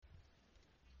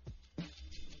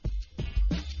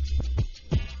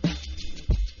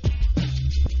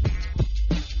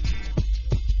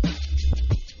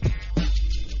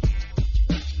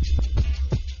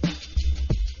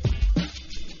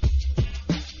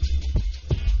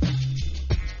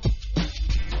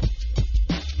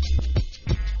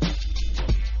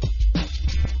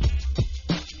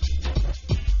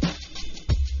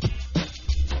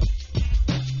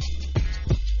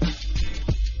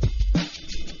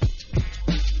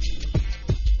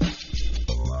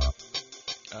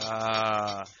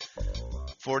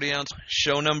40 ounce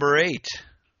show number 8.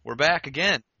 We're back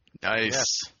again. Nice. Yes.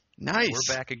 Nice.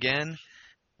 We're back again.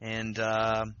 And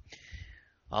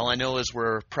all I know is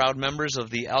we're proud members of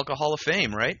the Alcohol of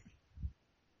Fame, right?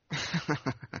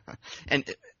 and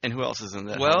who else is in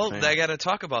that? Well, I got to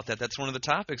talk about that. That's one of the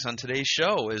topics on today's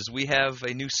show. Is we have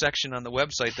a new section on the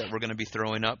website that we're going to be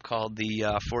throwing up called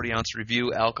the 40 Ounce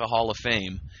Review Alcohol of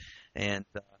Fame, and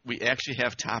we actually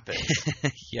have topics.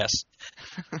 Yes,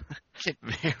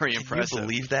 very impressive. Can you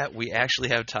believe that we actually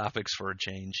have topics for a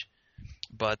change?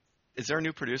 But is there a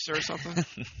new producer or something?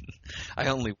 I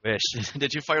only wish.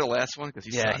 Did you fire the last one?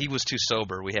 He was too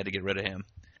sober. We had to get rid of him.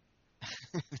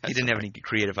 He didn't have any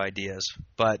creative ideas.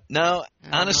 But no,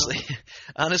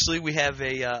 honestly, we have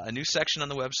a new section on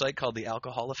the website called the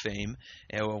Alcohol of Fame,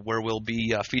 where we'll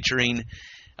be featuring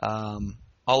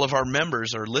all of our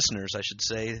members, or listeners, I should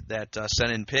say, that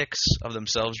send in pics of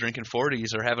themselves drinking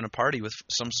 40s or having a party with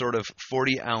some sort of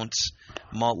 40-ounce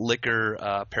malt liquor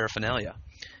paraphernalia.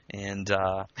 And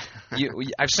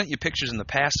I've sent you pictures in the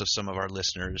past of some of our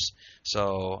listeners,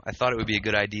 so I thought it would be a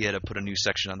good idea to put a new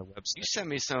section on the website. You sent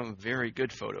me some very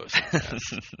good photos.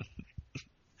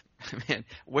 Man,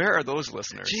 where are those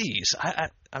listeners? Jeez,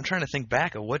 I'm trying to think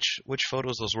back of which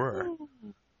photos those were.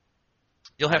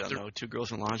 You'll have to know, 2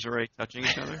 girls in lingerie touching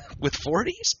each other with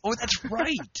 40s. Oh, that's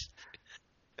right.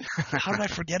 How did I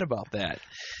forget about that?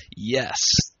 Yes,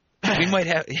 we might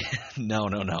have. No.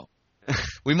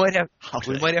 We might have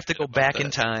to go back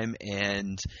in time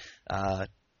and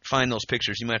find those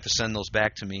pictures. You might have to send those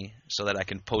back to me so that I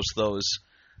can post those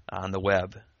on the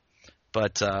web.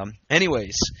 But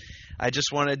anyways, I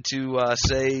just wanted to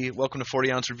say welcome to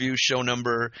 40 Ounce Review, show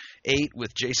number 8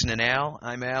 with Jason and Al.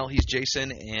 I'm Al, he's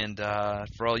Jason, and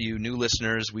for all you new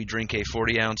listeners, we drink a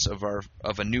 40 ounce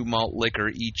of a new malt liquor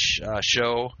each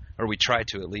show, or we try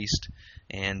to at least,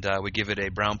 and we give it a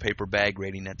brown paper bag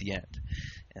rating at the end.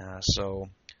 So,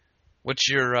 what's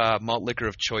your malt liquor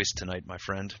of choice tonight, my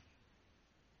friend?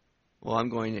 Well, I'm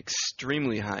going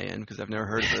extremely high end because I've never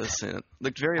heard of this, and it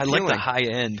looked very appealing. I like the high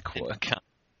end quote.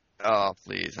 Oh,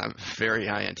 please! I'm very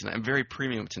high end tonight. I'm very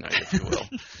premium tonight, if you will.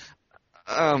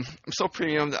 I'm so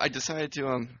premium that I decided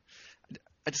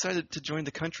to join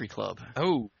the country club.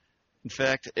 Oh, in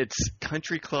fact, it's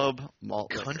Country Club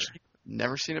Malt Liquor.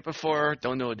 Never seen it before.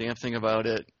 Don't know a damn thing about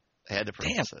it. I had to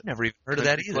purchase it. Never even heard of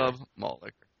that either. Club Malt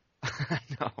Liquor. I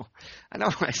know.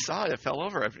 When I saw it, it fell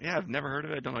over. I've never heard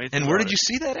of it. I don't know anything. And where did you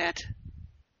see that at?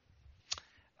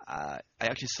 I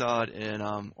actually saw it in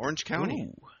Orange County.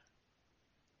 Ooh.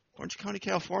 Orange County,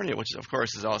 California, which of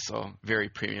course is also very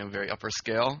premium, very upper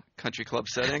scale country club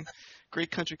setting.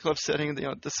 Great country club setting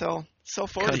to sell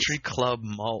 40s. Country Club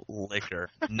Malt Liquor.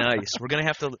 Nice. We're gonna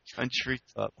have to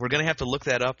look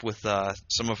that up with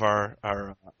some of our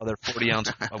other 40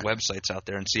 ounce websites out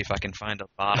there and see if I can find a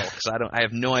bottle, because I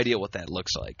have no idea what that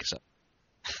looks like. So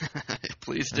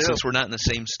please do. And since we're not in the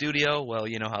same studio, well,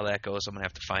 you know how that goes. I'm gonna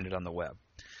have to find it on the web.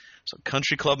 So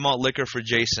Country Club Malt Liquor for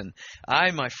Jason.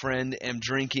 I, my friend, am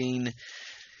drinking.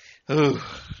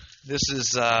 This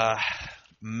is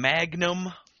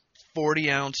Magnum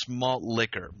 40-ounce malt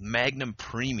liquor, Magnum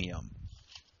Premium.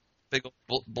 Big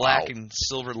black and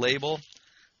silver label,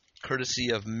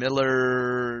 courtesy of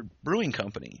Miller Brewing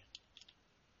Company,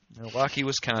 Milwaukee,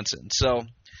 Wisconsin. So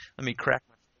let me crack.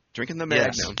 Drinking the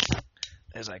Magnum. Yes.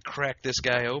 As I crack this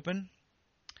guy open.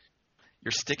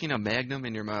 You're sticking a Magnum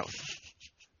in your mouth.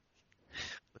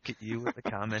 Look at you with the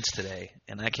comments today,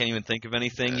 and I can't even think of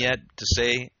anything yet to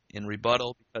say in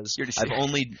rebuttal because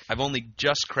I've only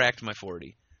just cracked my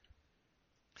 40.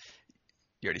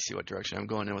 You already see what direction I'm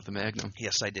going in with the Magnum.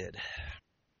 Yes, I did.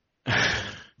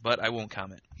 But I won't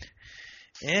comment.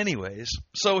 Anyways,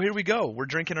 so here we go. We're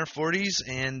drinking our 40s,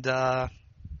 and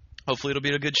hopefully it'll be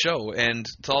a good show. And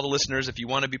to all the listeners, if you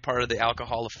want to be part of the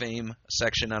Alcohol of Fame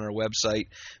section on our website,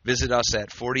 visit us at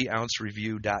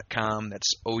 40ouncereview.com.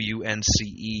 That's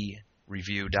OUNCE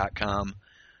review.com.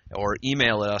 Or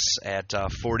email us at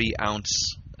 40ounce,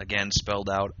 again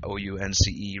spelled out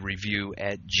OUNCE review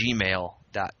at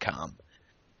gmail.com.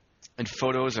 And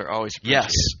photos are always appreciated.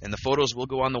 Yes, and the photos will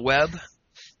go on the web.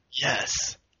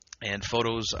 Yes. And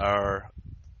photos are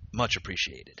much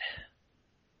appreciated.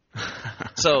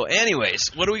 So,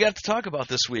 anyways, what do we got to talk about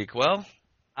this week? Well,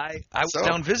 I was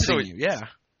down visiting you, yeah.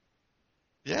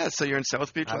 Yeah, so you're in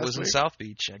South Beach last week? I was in South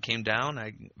Beach. I came down,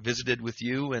 I visited with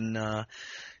you and the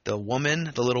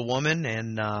little woman,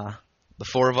 and the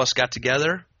 4 of us got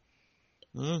together.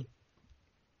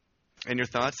 And your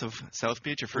thoughts of South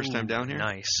Beach, your first time down here?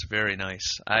 Nice, very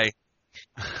nice. It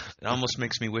almost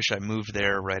makes me wish I moved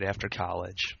there right after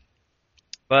college.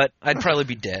 But I'd probably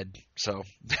be dead, so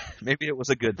maybe it was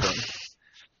a good thing.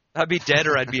 I'd be dead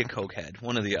or I'd be a cokehead,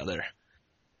 one or the other.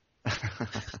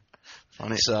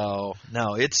 Funny. So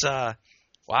no, it's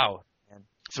wow.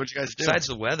 So what you guys do? Besides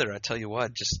the weather, I tell you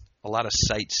what, just a lot of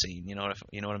sightseeing. You know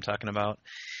what I'm talking about?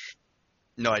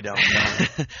 No, I don't.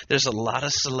 There's a lot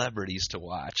of celebrities to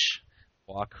watch.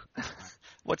 Walk.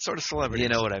 What sort of celebrities? You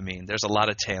know what I mean? There's a lot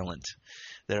of talent.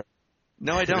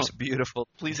 No, I don't. There's beautiful.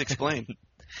 Please explain.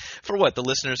 For what? The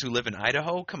listeners who live in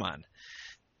Idaho? Come on.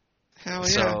 Hell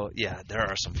yeah. So, yeah, there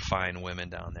are some fine women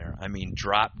down there. I mean,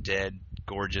 drop dead,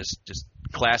 gorgeous, just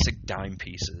classic dime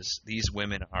pieces. These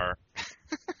women are...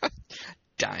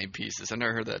 Dime pieces. I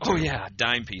never heard that. Oh, yeah,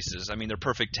 dime pieces. I mean, they're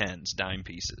perfect tens, dime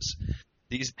pieces.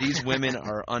 These women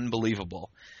are unbelievable.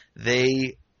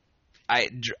 I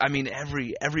mean,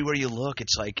 everywhere you look,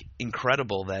 it's like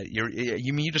incredible that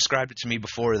you described it to me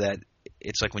before that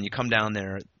it's like when you come down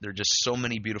there, there are just so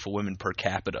many beautiful women per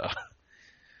capita.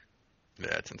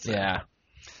 Yeah, it's insane. Yeah.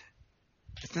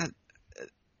 It's not.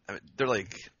 I mean, they're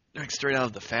like straight out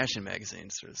of the fashion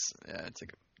magazines. It's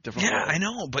like a different. Yeah, world. I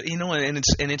know, but and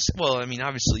it's well, I mean,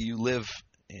 obviously you live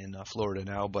in Florida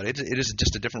now, but it is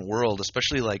just a different world,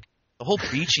 especially like the whole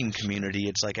beaching community.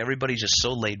 It's like everybody's just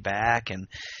so laid back and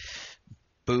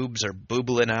boobs are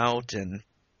boobling out and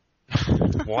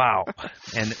wow,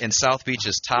 and South Beach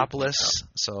is topless,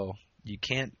 so you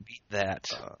can't beat that.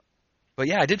 But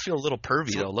yeah, I did feel a little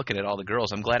pervy though, looking at all the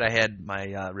girls. I'm glad I had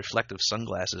my reflective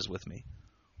sunglasses with me.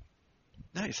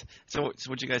 Nice. So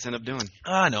what'd you guys end up doing?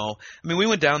 No. I mean, we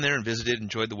went down there and visited,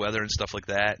 enjoyed the weather and stuff like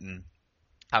that, and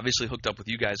obviously hooked up with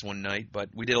you guys one night. But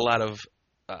we did a lot of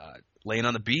laying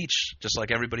on the beach, just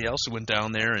like everybody else who went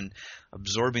down there, and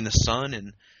absorbing the sun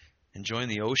and enjoying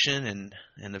the ocean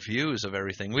and the views of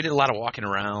everything. We did a lot of walking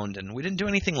around, and we didn't do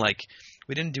anything like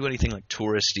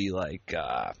touristy, like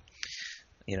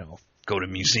go to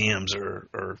museums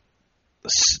or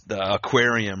the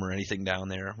aquarium or anything down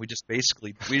there. We just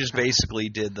basically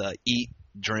did the eat,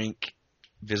 drink,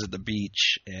 visit the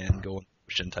beach, and go in the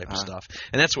ocean type of stuff.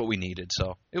 And that's what we needed.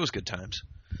 So it was good times.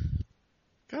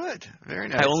 Good, very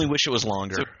nice. I only wish it was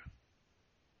longer.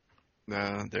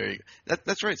 There you go.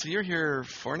 That's right. So you're here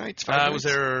 4 nights, 5 nights? I was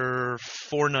there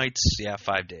 4 nights,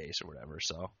 5 days or whatever.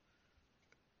 So.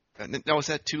 Now, was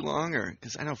that too long? Or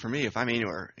because I know for me, if I'm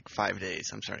anywhere like 5 days,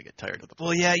 I'm starting to get tired of the place.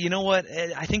 Well, yeah, you know what?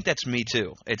 I think that's me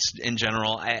too. It's in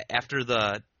general.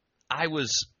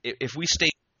 If we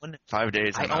stayed 5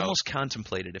 days, I almost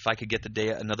contemplated if I could get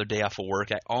another day off of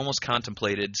work. I almost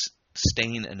contemplated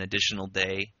staying an additional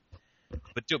day.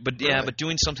 But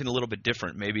doing something a little bit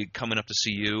different, maybe coming up to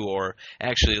see you, or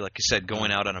actually, like you said,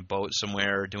 going out on a boat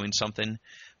somewhere or doing something.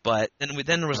 But then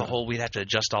there was we'd have to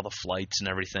adjust all the flights and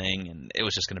everything, and it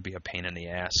was just going to be a pain in the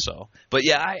ass. So, but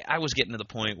yeah, I was getting to the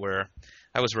point where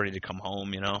I was ready to come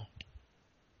home.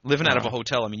 Living out of a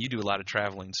hotel. I mean, you do a lot of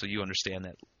traveling, so you understand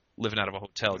that living out of a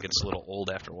hotel gets a little old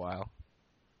after a while.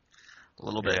 A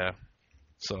little bit. Yeah.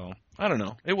 So, I don't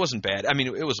know. It wasn't bad. I mean,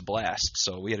 it was a blast,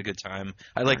 so we had a good time.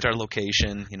 I liked our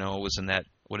location. It was in that,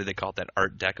 what do they call it, that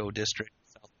Art Deco district?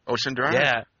 Ocean Drive?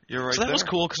 Yeah. You're right so that there. was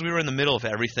cool because we were in the middle of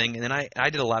everything. And then I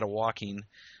did a lot of walking.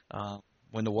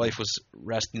 When the wife was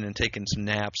resting and taking some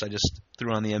naps, I just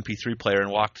threw on the MP3 player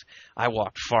and walked. I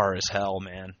walked far as hell,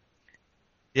 man.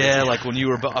 Yeah, like when you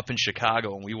were up in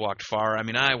Chicago and we walked far. I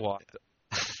mean, I walked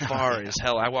far as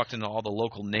hell. I walked into all the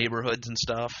local neighborhoods and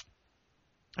stuff.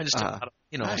 I just,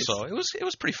 nice. So it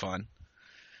was pretty fun.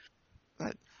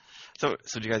 So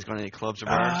did you guys go to any clubs or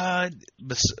bars?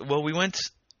 Well,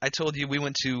 I told you we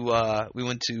went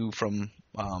to from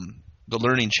the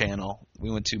Learning Channel.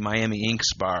 We went to Miami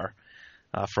Ink's bar.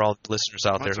 For all the listeners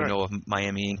out there who know of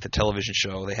Miami Ink, the television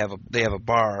show, they have a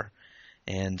bar,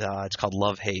 and it's called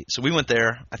Love Hate. So we went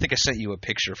there. I think I sent you a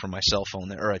picture from my cell phone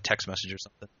there, or a text message or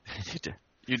something.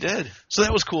 You did. So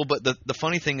that was cool, but the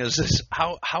funny thing is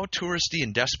how touristy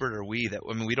and desperate are we that,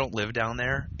 I mean, we don't live down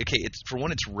there. Okay, for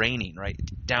one, it's raining, right?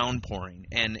 It's downpouring,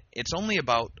 and it's only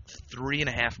about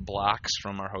 3.5 blocks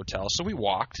from our hotel. So we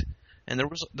walked, and there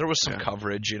was some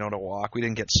coverage, to walk. We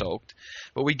didn't get soaked,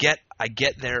 but I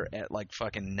get there at like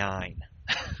fucking 9,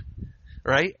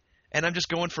 right? And I'm just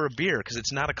going for a beer because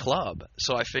it's not a club.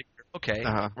 So I figure, okay,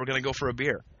 we're gonna go for a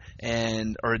beer.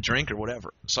 Or a drink or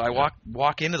whatever. So I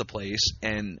walk into the place,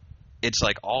 and it's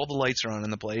like all the lights are on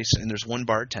in the place, and there's one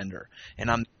bartender,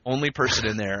 and I'm the only person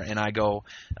in there, and I go,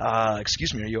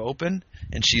 excuse me, are you open?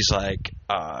 And she's like,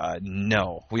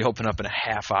 no, we open up in a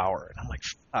half hour. And I'm like,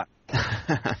 fuck.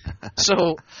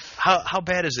 So how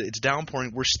bad is it? It's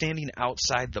downpouring. We're standing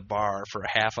outside the bar for a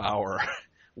half hour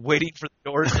waiting for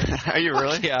the doors. Are you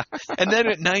really? Yeah. And then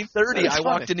at 9:30, I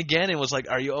walked in again and was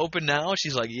like, are you open now?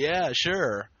 She's like, yeah,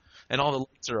 sure. And all the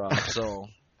lights are off, so.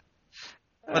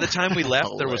 By the time we left,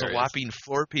 there was a whopping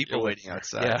 4 people You're waiting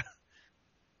outside. Yeah,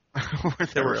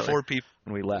 there were really? 4 people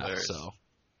when we left. Hilarious. So.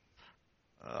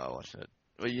 Oh, what's it?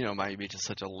 Well, you know, Miami Beach is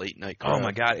such a late night Oh crowd.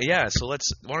 my God! Yeah. So why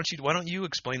don't you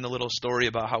explain the little story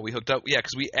about how we hooked up? Yeah,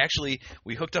 because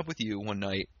we hooked up with you one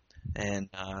night, and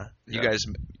you guys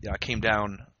came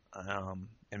down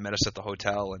and met us at the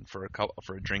hotel and for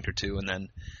a drink or two, and then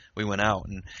we went out.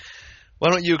 And why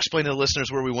don't you explain to the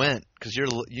listeners where we went? Because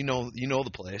you know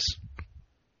the place.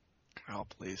 Oh,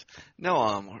 please.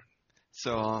 No,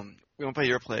 we went by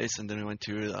your place, and then we went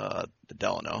to the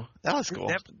Delano. That was cool.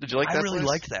 Did you like that I really place?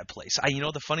 liked that place.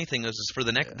 The funny thing is for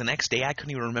the next day, I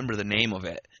couldn't even remember the name of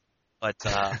it. But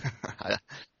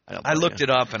I looked it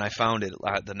up and I found it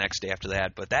the next day after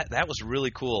that. But that was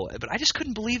really cool. But I just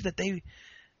couldn't believe that they.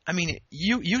 I mean,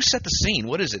 you set the scene.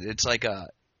 What is it? It's like a.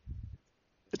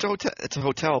 It's a hotel. It's a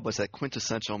hotel, but it's that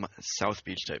quintessential South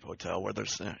Beach type hotel where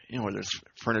there's where there's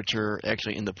furniture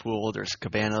actually in the pool. There's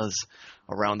cabanas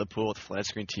around the pool with flat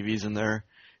screen TVs in there.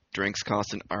 Drinks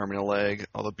cost an arm and a leg.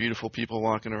 All the beautiful people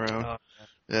walking around.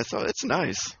 Yeah, so it's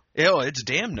nice. Yeah, it's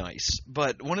damn nice.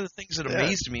 But one of the things that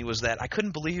amazed me was that I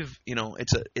couldn't believe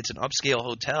it's an upscale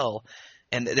hotel,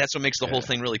 and that's what makes the whole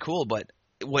thing really cool. But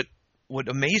what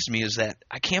amazed me is that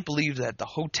I can't believe that the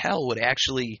hotel would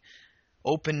actually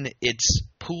open its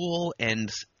pool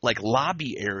and like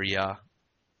lobby area.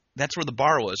 That's where the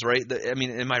bar was, right? I mean,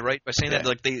 am I right by saying that?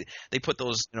 Like they put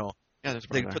those,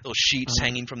 they put those sheets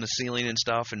hanging from the ceiling and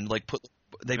stuff, and like put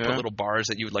little bars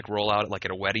that you would like roll out at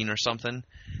a wedding or something.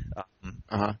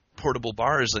 Portable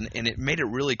bars, and it made a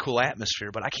really cool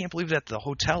atmosphere. But I can't believe that the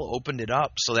hotel opened it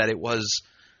up so that it was.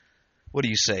 What do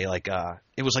you say? Like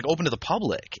it was like open to the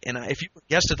public. And if you were a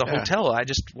guest at the hotel, I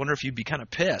just wonder if you'd be kind of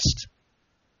pissed.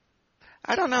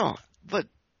 I don't know, but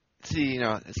see,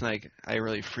 it's like I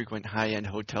really frequent high-end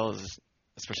hotels,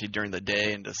 especially during the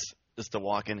day, and just to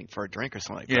walk in for a drink or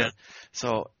something like that.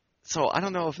 So I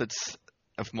don't know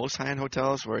if most high-end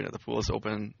hotels where the pool is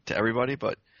open to everybody,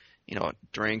 but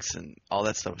drinks and all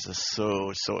that stuff is just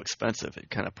so expensive. It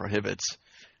kind of prohibits,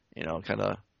 kind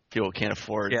of people can't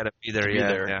afford to be there.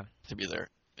 To be there.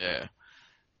 Yeah.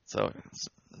 So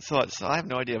I have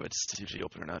no idea if it's usually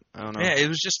open or not. I don't know. Yeah, it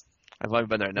was just. I've only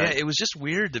been there at night. Yeah, it was just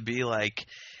weird to be like,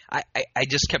 I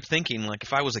just kept thinking like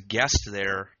if I was a guest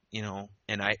there, and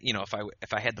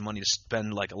if I had the money to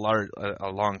spend like a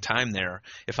long time there,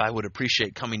 if I would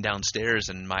appreciate coming downstairs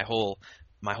and my whole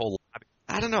lobby.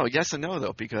 I don't know. Yes and no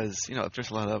though, because if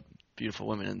there's a lot of beautiful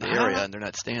women in the area and they're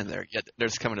not staying there, yet they're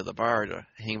just coming to the bar to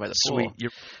hang by the pool. I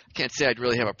can't say I'd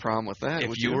really have a problem with that.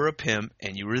 If you were a pimp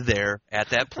and you were there at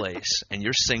that place and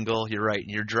you're single, you're right, and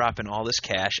you're dropping all this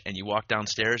cash and you walk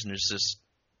downstairs and there's this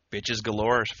bitches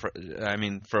galore,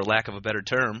 for lack of a better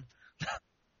term,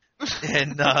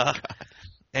 and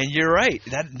you're right.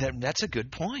 That's a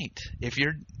good point. That's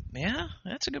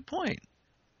a good point.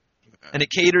 And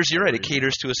it caters. You're right. It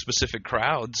caters to a specific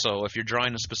crowd. So if you're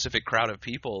drawing a specific crowd of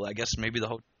people, I guess maybe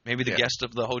the guests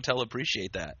of the hotel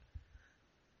appreciate that.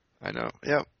 I know.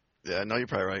 Yeah. Yeah. No, you're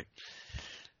probably right.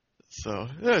 So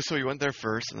we went there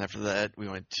first, and after that we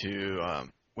went to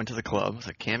the club. It's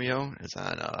a Cameo. It's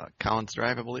on Collins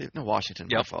Drive, I believe. No, Washington.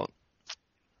 Yep. My fault.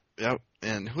 Yep.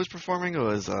 And who was performing? It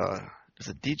was a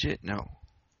DJ. No.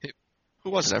 Who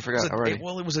was it? I forgot already. It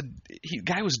was a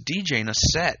guy was DJing a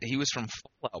set. He was from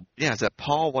Fallout. Yeah, is that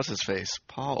Paul? What's his face?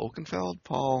 Paul Oakenfold?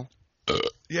 Paul?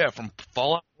 Yeah, from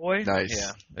Fallout Boy.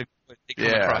 Nice.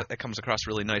 Yeah. That comes across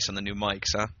really nice on the new mics,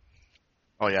 huh?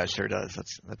 Oh yeah, it sure does.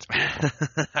 That's beautiful.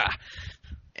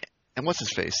 And what's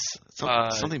his face?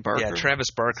 Something Barker. Yeah, Travis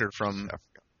Barker from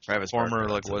former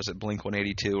Barker, was it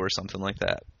Blink-182 or something like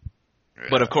that. Yeah.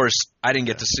 But of course, I didn't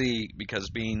get to see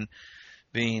because being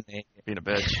a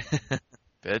bitch.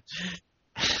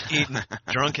 Eating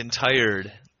drunk and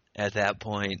tired at that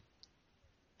point.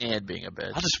 And being a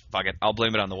bitch. I'll just fuck it. I'll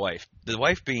blame it on the wife. The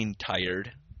wife being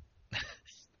tired.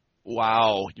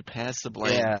 Wow, you passed the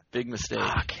blame. Yeah. Big mistake.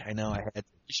 Fuck, I know I had.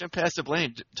 You shouldn't pass the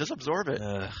blame. Just absorb it.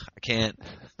 I can't.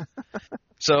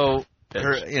 So,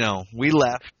 we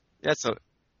left. Yeah, so.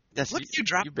 Yes, look at you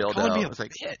drop. You bailed out. Me it was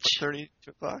like 30,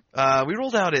 2 o'clock. We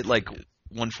rolled out at like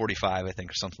 1:45, I think,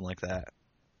 or something like that.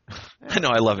 I know,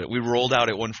 I love it. We rolled out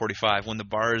at 1:45 when the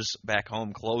bars back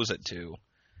home close at 2.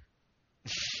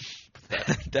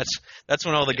 That's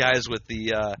when all the guys with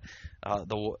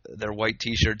their white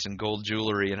T-shirts and gold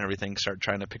jewelry and everything start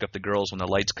trying to pick up the girls when the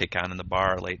lights kick on in the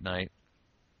bar late night.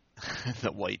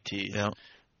 The white tee. Yeah.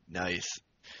 Nice.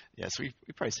 Yeah, so we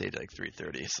probably stayed at like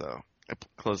 3:30. So I think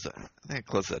I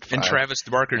closed at 5. And Travis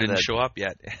Barker didn't show up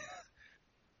yet.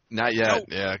 Not yet. Nope.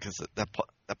 Yeah, because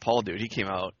that Paul dude, he came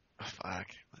out.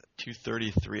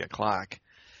 2:30, 3 o'clock.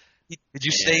 Did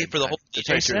you stay for the whole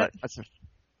DJ set?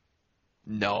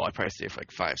 No, I probably stayed for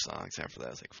like 5 songs after that. I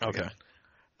was like, okay.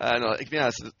 No, to be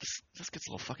honest, this gets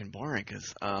a little fucking boring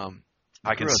because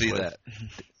I can see that.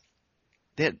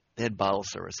 They had bottle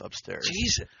service upstairs.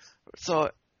 Jesus. So,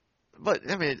 but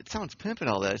I mean, it sounds pimp and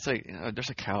all that. It's like there's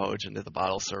a couch and the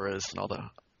bottle service and all the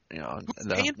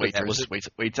the waitress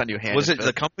waits on you hand. Was it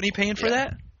the company paying for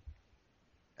that?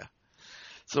 Yeah.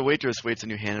 So the waitress waits on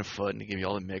you hand and foot and they give you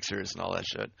all the mixers and all that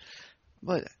shit.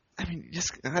 But I mean,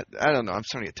 I don't know. I'm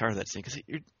starting to get tired of that scene because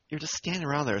you're just standing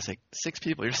around there. It's like 6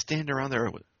 people. You're standing around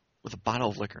there with a bottle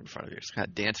of liquor in front of you, just kind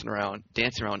of dancing around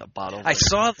a bottle of liquor. I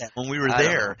saw that when we were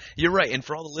there. You're right, and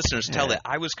for all the listeners, tell that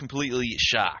I was completely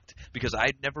shocked because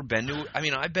I'd never been to. I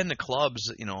mean, I've been to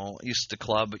clubs. Used to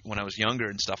club when I was younger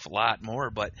and stuff a lot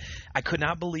more, but I could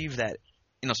not believe that.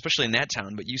 Especially in that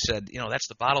town. But you said, that's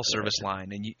the bottle service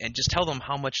line, and just tell them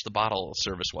how much the bottle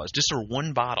service was, just for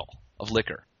one bottle of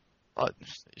liquor.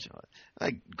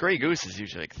 Like Grey Goose is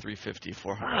usually like $350,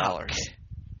 $400.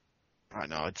 I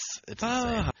know it's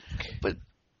insane, but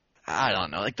I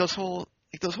don't know. Like those whole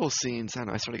scenes, I don't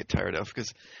know. I sort of get tired of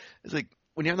because it's like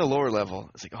when you're on the lower level,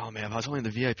 it's like, oh man, if I was only in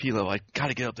the VIP level, I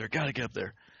gotta get up there.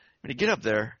 When you get up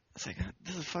there, it's like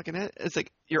this is fucking it. It's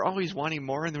like you're always wanting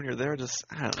more, and when you're there, just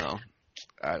I don't know.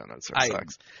 It sort of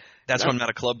sucks. That's why I'm not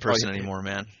a club person anymore,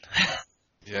 man.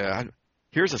 Yeah.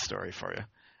 Here's a story for you.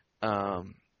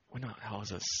 When the hell was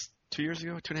this? 2 years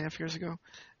ago? 2.5 years ago?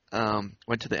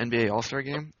 Went to the NBA All-Star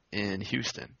game in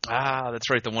Houston. Ah, that's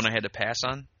right. The one I had to pass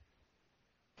on?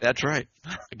 That's right.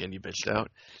 Again, you bitched out.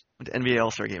 Went to NBA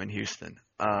All-Star game in Houston.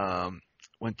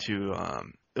 Went to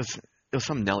it was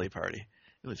some Nelly party.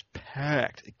 It was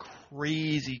packed.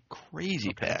 Crazy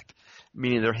packed.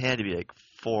 Meaning there had to be like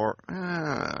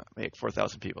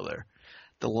 4,000 people there.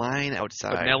 The line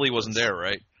outside. But Nelly wasn't there,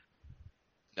 right?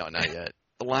 No, not yet.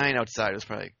 The line outside was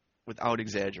probably, without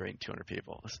exaggerating, 200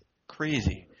 people. It was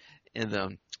crazy. And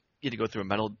you had to go through a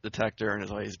metal detector, and there's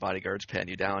all these bodyguards patting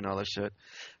you down and all that shit.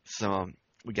 So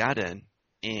we got in,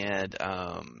 and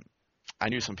I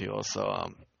knew some people,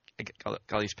 so I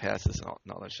got these passes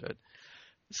and all that shit.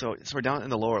 So we're down in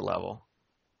the lower level,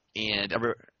 and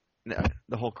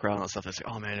the whole crowd and stuff is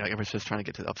like, oh man, everybody's just trying to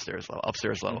get to the upstairs level.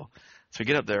 Mm-hmm. So we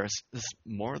get up there, it's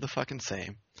more of the fucking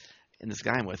same. And this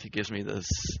guy I'm with, he gives me this,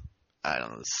 I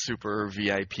don't know, this super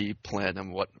VIP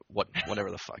platinum, whatever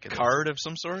the fuck it is. Card of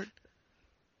some sort?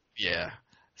 Yeah.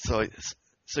 So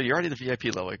you're already at the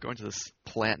VIP level, you're going to this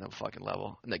platinum fucking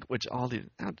level, and like, which all these,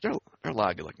 there are a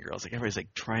lot of good looking girls. Like everybody's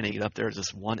like trying to get up there. There's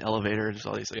this one elevator. There's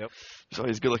all these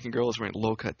good looking girls wearing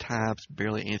low cut tops,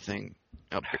 barely anything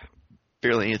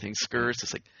skirts,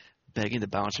 just like begging the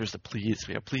bouncers to please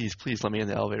let me in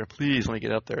the elevator. Please let me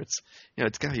get up there. It's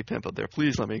gotta be pimp up there.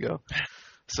 Please let me go.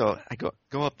 So I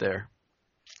go up there,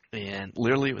 and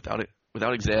literally without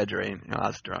exaggerating, I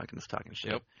was drunk and just talking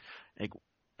shit. Yep.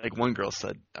 Like one girl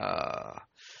said,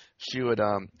 she would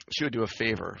do a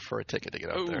favor for a ticket to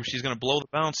get up there. Oh, she's gonna blow the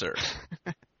bouncer.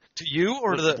 To you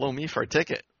or to the blow me for a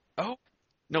ticket? Oh,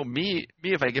 no, me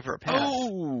if I give her a pass.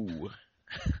 Oh.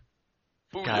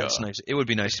 God, it's nice. It would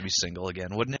be nice to be single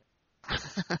again, wouldn't it?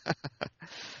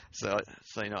 So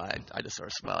I just sort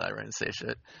of smiled at her and say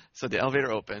shit. So the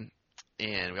elevator opened,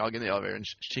 and we all get in the elevator, and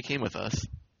she came with us.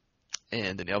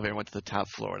 And then the elevator went to the top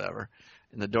floor, or whatever.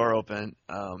 And the door opened.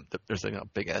 There's a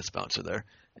big ass bouncer there,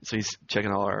 so he's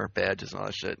checking all our badges and all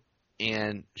that shit.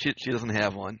 And she doesn't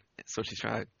have one, so she's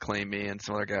trying to claim me and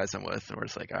some other guys I'm with, and we're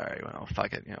just like, all right, well,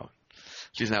 fuck it,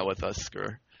 she's not with us, screw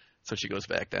her. So she goes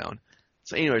back down.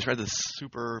 So anyways, we're at this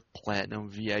super platinum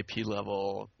VIP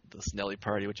level, this Nelly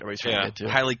party, which everybody's trying to get to.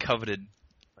 Highly coveted.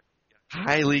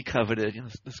 Highly coveted.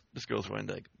 This girl's willing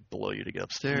to blow you to get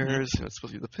upstairs. It's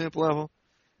supposed to be the pimp level.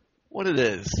 What it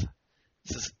is,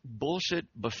 it's this bullshit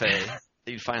buffet that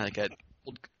you'd find like at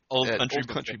Old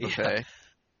Country Buffet. Yeah.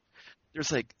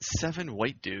 There's like 7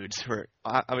 white dudes who are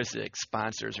obviously like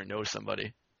sponsors or know somebody.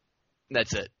 And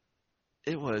that's it.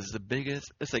 It was the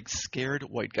biggest. It's like scared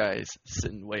white guys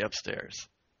sitting way upstairs.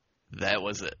 That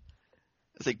was it.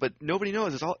 It's like, but nobody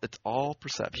knows. It's all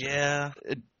perception. Yeah.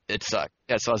 It sucked.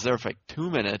 Yeah. So I was there for like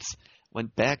 2 minutes.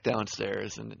 Went back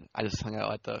downstairs, and I just hung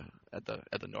out at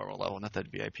the normal level, not that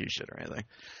VIP shit or anything.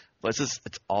 But it's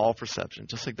all perception.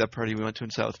 Just like that party we went to in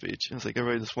South Beach. It's like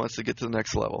everybody just wants to get to the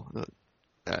next level.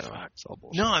 I don't know. It's all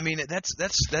bullshit. No, I mean that's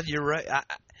you're right.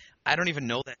 I don't even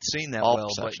know that scene that well,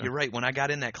 but you're right. When I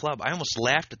got in that club, I almost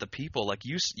laughed at the people. Like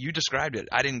you described it.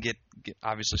 I didn't get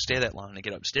obviously stay that long to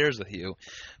get upstairs with you,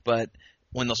 but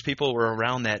when those people were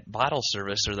around that bottle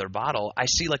service or their bottle, I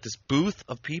see like this booth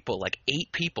of people, like 8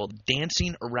 people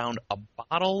dancing around a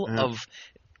bottle of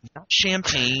not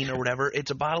champagne or whatever.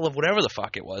 It's a bottle of whatever the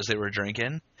fuck it was they were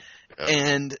drinking,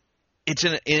 and it's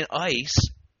in ice,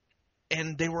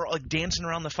 and they were like dancing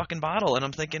around the fucking bottle, and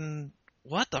I'm thinking,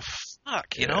 what the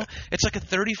fuck, you know? It's like a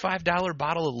 $35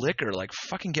 bottle of liquor. Like,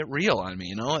 fucking get real on me,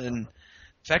 you know? And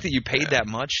the fact that you paid that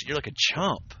much, you're like a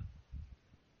chump.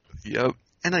 Yep.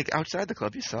 And like outside the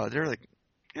club, you saw there were like,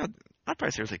 you know, I'd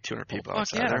probably say there was like 200 people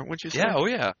outside there. Wouldn't you say? Yeah, oh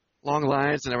yeah. Long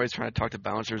lines, and everybody's trying to talk to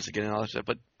bouncers to get in all that shit.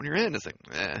 But when you're in, it's like,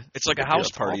 it's like a house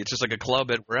party. It's just like a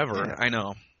club at wherever. Yeah. I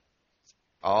know.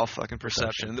 All fucking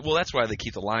perception. Well, that's why they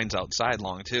keep the lines outside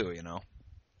long too, you know.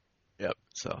 Yep.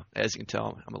 So as you can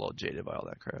tell, I'm a little jaded by all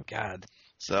that crap. God.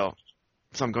 So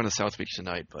I'm going to South Beach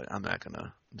tonight, but I'm not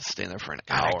gonna stay there for an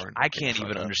hour. I can't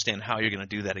even understand how you're gonna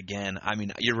do that again. I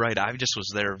mean, you're right. I just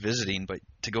was there visiting, but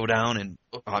to go down and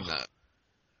I'm not.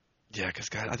 Yeah, because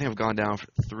God, I think I've gone down for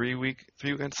 3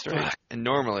 weekends straight. And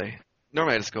normally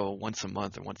I just go once a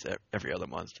month or once every other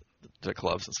month to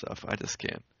clubs and stuff. I just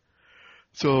can't.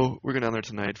 So we're going down there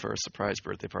tonight for a surprise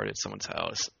birthday party at someone's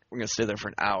house. We're going to stay there for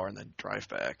an hour and then drive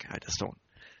back. I just don't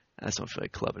feel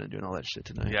like clubbing and doing all that shit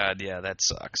tonight. God, yeah, that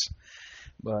sucks.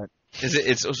 But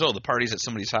it's the party's at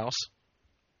somebody's house?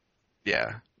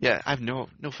 Yeah. I have no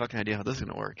fucking idea how this is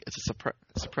going to work. It's a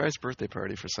surprise birthday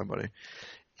party for somebody.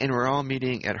 And we're all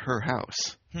meeting at her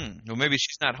house. Well, maybe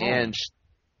she's not home. And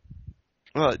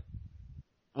you're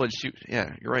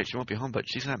right. She won't be home, but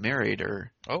she's not married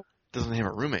or doesn't have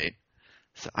a roommate.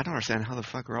 So I don't understand how the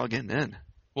fuck we're all getting in.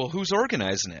 Well, who's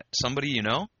organizing it? Somebody you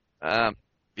know?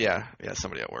 Yeah,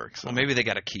 somebody at work. So. Well, maybe they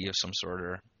got a key of some sort,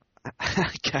 or I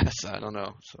guess I don't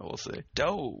know. So we'll see.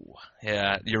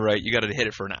 Yeah, you're right. You got to hit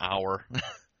it for an hour.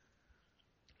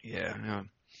 Yeah.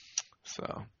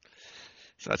 So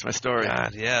that's my story.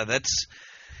 God, yeah,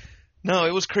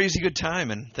 it was crazy good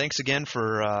time, and thanks again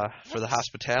for the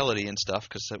hospitality and stuff,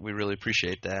 because we really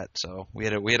appreciate that. So we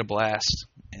had a blast,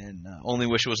 and only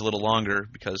wish it was a little longer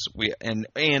because and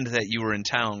that you were in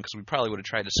town, because we probably would have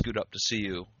tried to scoot up to see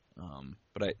you,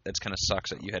 but that's kind of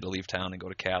sucks that you had to leave town and go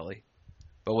to Cali.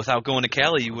 But without going to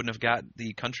Cali, you wouldn't have got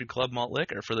the Country Club malt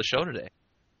liquor for the show today.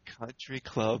 Country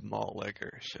Club malt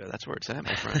liquor, sure, that's where it's at,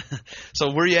 my friend.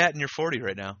 So where are you at in your 40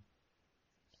 right now?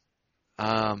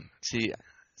 See,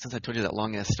 since I told you that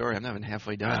long ass story, I'm not even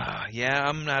halfway done. Yeah,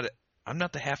 I'm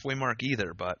not the halfway mark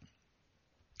either, but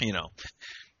you know,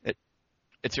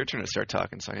 it's your turn to start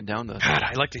talking, so I can down the. God,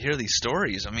 I like to hear these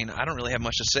stories. I mean, I don't really have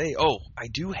much to say. Oh, I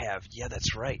do have. Yeah,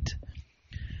 that's right.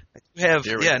 I do have.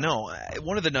 Yeah, no.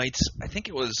 One of the nights, I think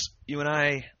it was you and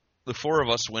I, the four of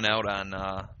us went out on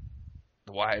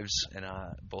the wives, and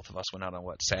both of us went out on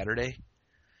Saturday.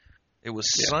 It was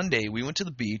Sunday. We went to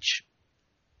the beach.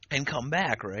 And come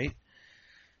back, right?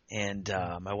 And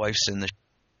my wife's in the...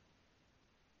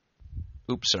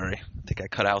 Oops, sorry. I think I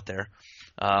cut out there.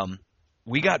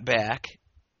 We got back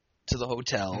to the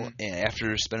hotel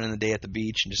after spending the day at the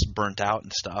beach and just burnt out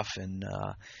and stuff. And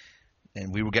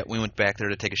we went back there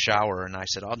to take a shower, and I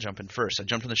said, I'll jump in first. I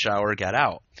jumped in the shower, got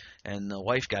out, and the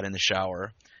wife got in the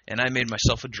shower. And I made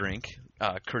myself a drink,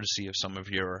 courtesy of some of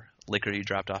your liquor you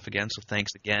dropped off again. So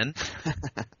thanks again.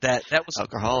 That was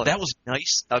alcoholic. That was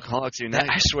nice. Alcoholics Unite.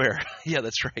 I swear. Yeah,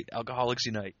 that's right. Alcoholics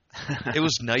Unite. It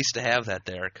was nice to have that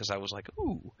there, because I was like,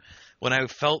 ooh. When I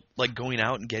felt like going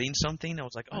out and getting something, I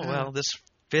was like, oh well, this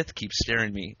fifth keeps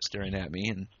staring at me,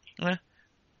 and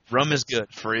rum is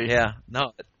good. Free. Yeah.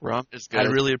 No. Rum is good. I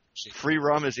really appreciate free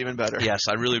rum is even better. Yes,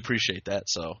 I really appreciate that.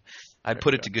 So I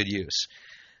put it to good use.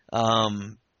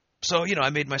 So, I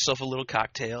made myself a little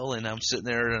cocktail, and I'm sitting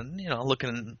there and,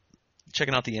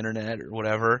 checking out the internet or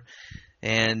whatever.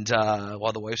 And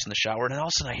while the wife's in the shower, and all of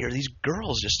a sudden I hear these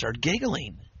girls just start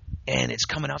giggling, and it's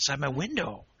coming outside my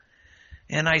window.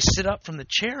 And I sit up from the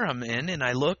chair I'm in, and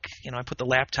I look, I put the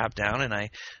laptop down, and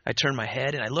I turn my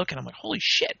head, and I look, and I'm like, holy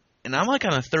shit. And I'm like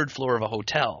on the third floor of a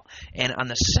hotel. And on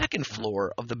the second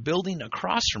floor of the building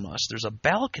across from us, there's a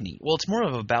balcony. Well, it's more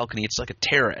of a balcony. It's like a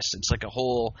terrace. It's like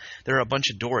there are a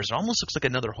bunch of doors. It almost looks like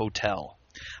another hotel.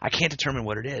 I can't determine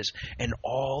what it is. And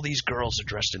all these girls are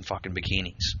dressed in fucking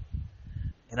bikinis.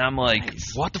 And I'm like,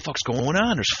 What the fuck's going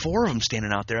on? There's four of them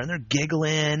standing out there, and they're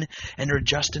giggling, and they're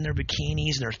adjusting their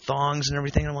bikinis and their thongs and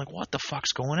everything. And I'm like, what the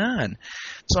fuck's going on?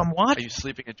 So I'm watching. Are you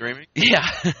sleeping and dreaming? Yeah.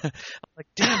 I'm like,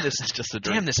 damn, this is just a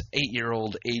dream. Damn, this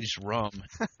 8-year-old aged rum.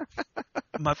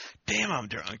 Damn, I'm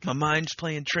drunk. My mind's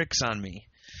playing tricks on me.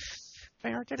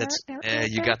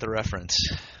 You got the reference.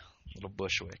 Little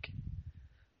Bushwick.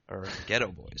 Or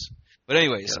Ghetto Boys. But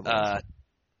anyways,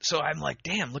 So I'm like,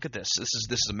 damn, look at this. This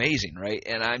is amazing, right?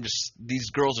 And these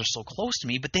girls are so close to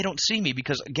me, but they don't see me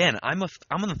because, again, I'm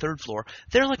on the third floor.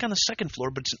 They're like on the second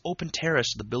floor, but it's an open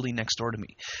terrace to the building next door to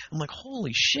me. I'm like,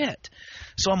 holy shit.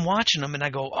 So I'm watching them, and I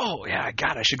go, oh, yeah,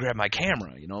 God, I should grab my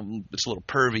camera. You know, it's a little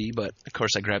pervy, but, of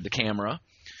course, I grabbed the camera.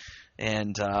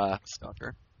 And,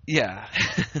 stalker. Yeah.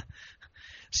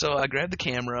 So I grab the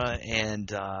camera and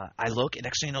I look, and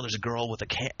next thing you know, there's a girl with a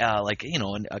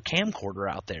camcorder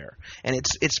out there, and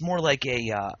it's more like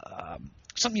a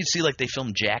something you'd see like they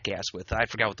filmed Jackass with. I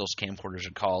forgot what those camcorders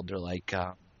are called. They're like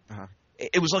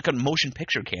it was like a motion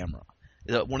picture camera.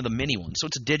 One of the mini ones. So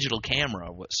it's a digital camera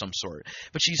of some sort.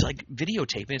 But she's like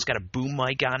videotaping. It's got a boom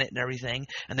mic on it and everything.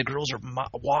 And the girls are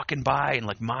walking by and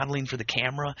like modeling for the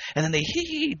camera. And then they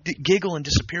giggle and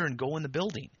disappear and go in the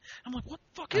building. I'm like, what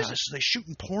the fuck is this? Are they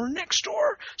shooting porn next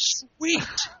door? Sweet.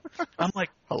 I'm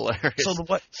like, hilarious. So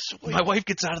my wife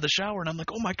gets out of the shower and I'm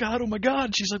like, oh my God.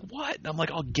 And she's like, what? And I'm like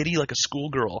all giddy like a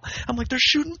schoolgirl. I'm like, they're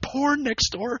shooting porn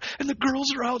next door and the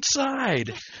girls are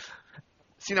outside.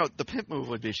 So, you know, the pimp move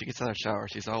would be she gets out of the shower,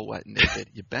 she's all wet and naked.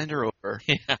 You bend her over,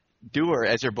 do her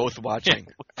as you're both watching.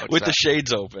 With the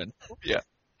shades open. Yeah.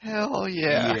 Hell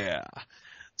yeah. Yeah.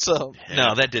 So,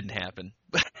 no, that didn't happen.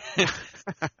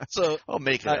 So, I'll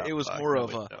make it up. It was more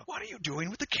of a, what are you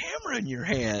doing with the camera in your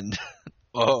hand?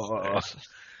 Oh.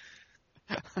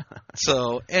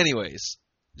 So, anyways.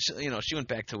 She went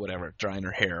back to whatever, drying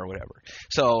her hair or whatever.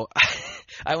 So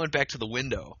I went back to the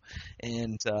window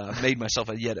and made myself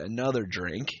yet another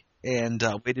drink and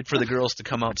waited for the girls to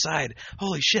come outside.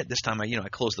 Holy shit! This time I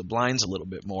closed the blinds a little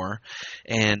bit more,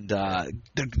 and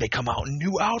they come out in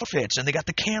new outfits and they got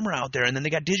the camera out there and then they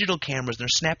got digital cameras and they're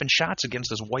snapping shots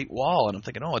against this white wall and I'm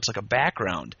thinking, oh, it's like a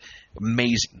background.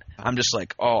 Amazing. I'm just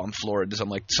like, oh, I'm floored. I'm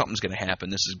like, something's gonna happen.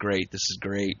 This is great.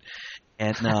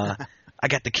 And I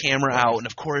got the camera out, and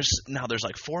of course, now there's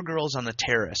like 4 girls on the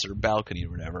terrace or balcony or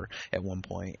whatever at one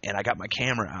point, and I got my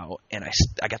camera out, and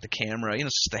I got the camera,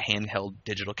 it's just a handheld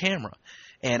digital camera,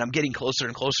 and I'm getting closer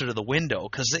and closer to the window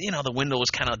because, the window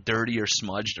was kind of dirty or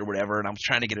smudged or whatever, and I'm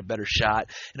trying to get a better shot,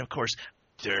 and of course,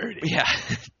 dirty. Yeah,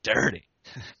 dirty.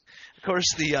 Of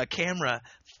course, the camera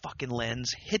fucking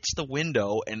lens hits the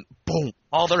window and boom,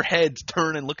 all their heads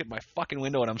turn and look at my fucking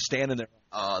window and I'm standing there.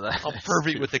 Oh, that's all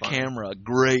perfect with the camera.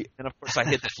 Great. And of course I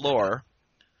hit the floor.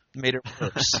 Made it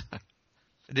worse.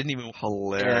 It didn't even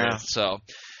hilarious. So,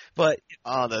 but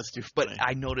that's too funny. But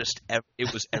I noticed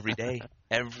it was every day.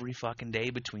 Every fucking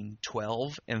day between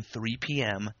 12 and 3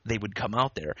 p.m. they would come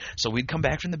out there. So we'd come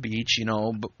back from the beach,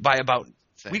 by about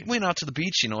we went out to the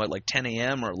beach, at like 10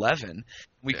 a.m. or 11.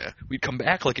 We'd come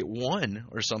back like at 1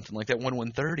 or something like that,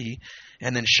 1:30,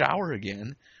 and then shower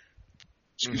again.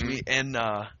 Excuse me. And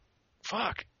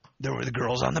there were the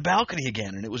girls on the balcony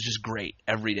again, and it was just great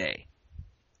every day.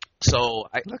 So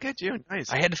look at you,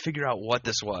 nice. I had to figure out what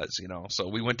this was, So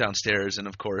we went downstairs, and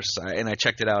of course, I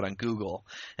checked it out on Google,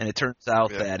 and it turns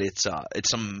out that it's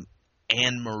some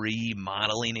Anne Marie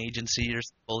modeling agency or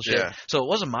some bullshit. Yeah. So it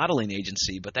was a modeling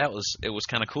agency, but it was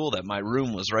kind of cool that my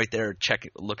room was right there,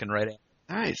 looking right at.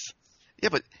 Nice. Yeah,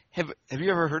 but have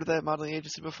you ever heard of that modeling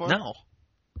agency before? No.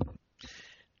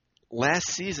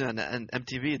 Last season on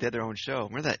MTV, they had their own show.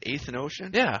 Remember that 8th and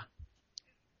Ocean? Yeah.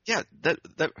 Yeah,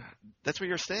 that's where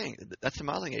you're staying. That's the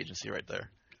modeling agency right there.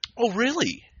 Oh,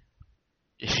 really?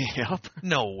 Yep.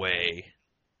 No way.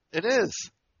 It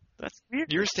is. That's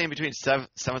weird. You're staying between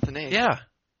 7th and 8th. Yeah.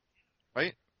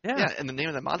 Right? Yeah. Yeah, and the name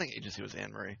of the modeling agency was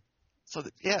Anne Marie. So,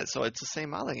 so it's the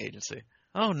same modeling agency.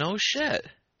 Oh, no shit.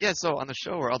 Yeah, so on the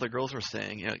show where all the girls were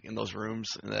staying, in those rooms,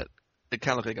 and that it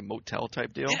kind of looked like a motel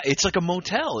type deal. Yeah, it's like a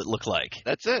motel, it looked like.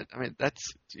 That's it. I mean,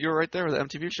 you're right there where the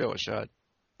MTV show was shot.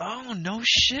 Oh, no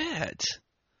shit.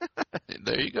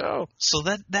 There you go. So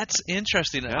that's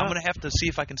interesting. Yeah. I'm going to have to see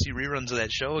if I can see reruns of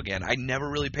that show again. I never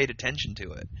really paid attention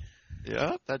to it.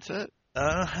 Yeah, that's it.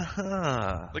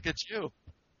 Uh-huh. Look at you.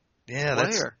 Yeah,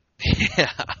 Player.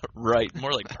 Yeah, right.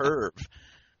 More like perv.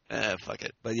 Fuck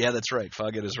it. But yeah, that's right.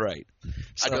 Fuck it is right.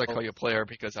 So, I'd rather call you a player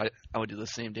because I would do the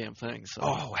same damn thing. So.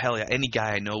 Oh, hell yeah. Any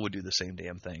guy I know would do the same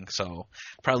damn thing. So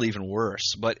probably even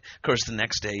worse. But, of course, the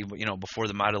next day, before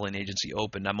the modeling agency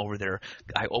opened, I'm over there.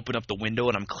 I open up the window,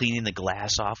 and I'm cleaning the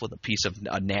glass off with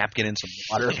a napkin and some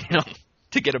water,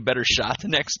 to get a better shot the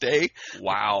next day.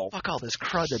 Wow. Fuck all this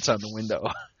crud that's on the window.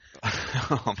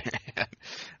 Oh man.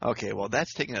 Okay, well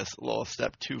that's taking us a little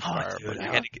step too far. Dude,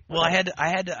 I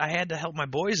had to help my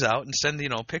boys out and send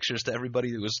pictures to everybody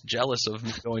who was jealous of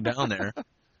me going down there,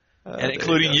 and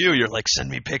including you. You're like, send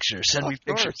me pictures,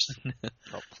 pictures.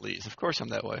 Oh please, of course I'm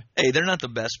that way. Hey, they're not the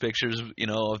best pictures,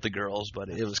 of the girls, but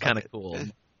it was kind of cool.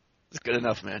 It's good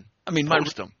enough, man. I mean,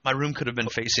 Post them. my room could have been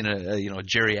facing a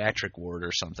geriatric ward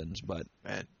or something, but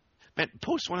Man,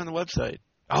 post one on the website.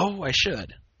 oh, I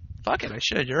should. Fuck it, I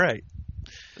should. You're right.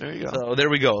 There you go. So there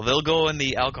we go. They'll go in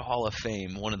the Alcohol of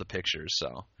Fame, one of the pictures.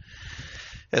 So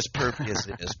as pervy as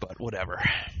it is, but whatever.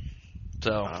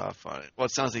 So fun. Well,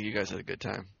 it sounds like you guys had a good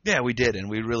time. yeah, we did, and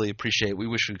we really appreciate. We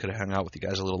wish we could have hung out with you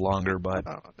guys a little longer, but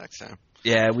Next time.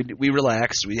 yeah, we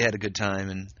relaxed. We had a good time,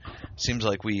 and seems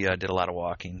like we did a lot of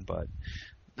walking. But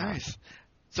Nice.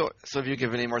 So have you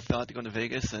given any more thought to going to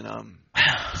Vegas in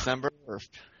December? Or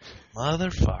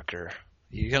motherfucker,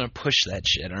 you're gonna push that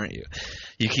shit, aren't you?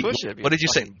 You keep. Push it. What did you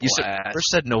say? Fucking You said blast. first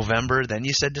said November, then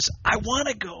you said this. I want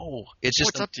to go. It's Well, just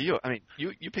it's up to you. I mean,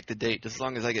 you pick the date, just as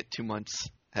long as I get 2 months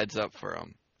heads up for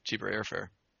cheaper airfare.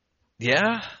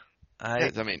 yeah.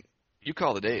 I mean, you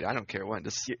call the date. I don't care when.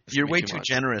 Just You're give me way 2 too months.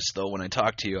 generous, though. When I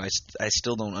talk to you, I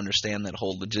still don't understand that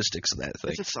whole logistics of that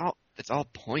thing. It's all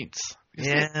points.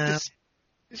 Because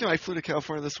Yeah. I flew to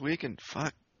California this week, and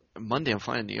fuck, Monday I'm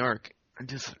flying to New York, and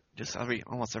just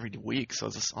almost every week. So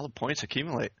it's just all the points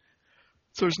accumulate.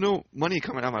 So there's no money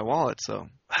coming out of my wallet. So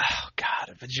Oh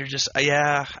God, but you're just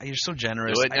you're so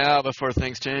generous. do it now before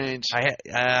things change.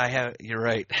 I have. You're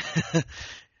right.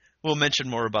 We'll mention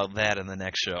more about that in the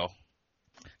next show.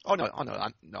 I'm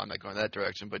not going that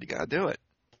direction. But you gotta do it.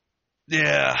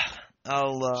 Yeah,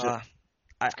 I'll. Shit.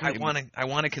 I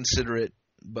want to consider it,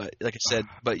 but like I said,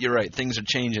 but you're right. Things are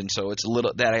changing, so it's a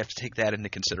little that I have to take that into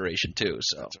consideration too.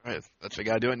 So That's right. That's why you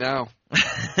gotta do it now.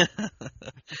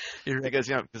 you're right. Because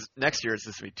next year it's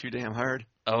just gonna be too damn hard.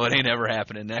 Oh, it ain't ever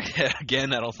happening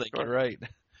again. I don't think you're right.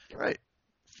 You're right.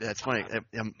 That's funny.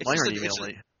 It's Myron just emailed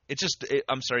me. It's just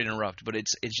I'm sorry to interrupt, but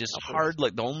it's just No, hard.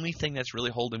 Like the only thing that's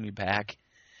really holding me back,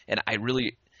 and I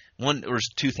really there's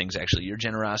two things actually. Your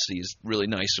generosity is really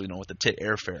nice, with the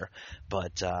airfare,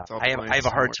 but all I have points, a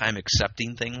hard don't time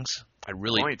accepting things. I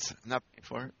really Points. I'm not paying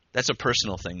for it. that's a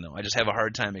personal thing though. I just have a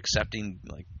hard time accepting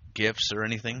like gifts or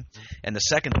anything. And the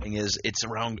second thing is it's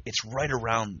right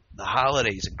around the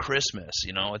holidays and Christmas.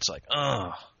 It's like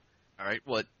All right.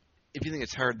 Well, if you think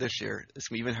it's hard this year, it's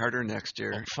gonna be even harder next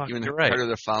year. Oh, fuck, even you're right. harder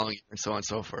the following year, and so on and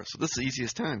so forth. So this is the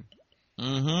easiest time.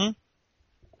 Mm-hmm.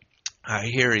 I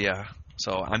hear ya.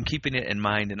 So I'm keeping it in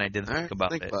mind, and I did All right, think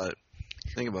about think it. about it.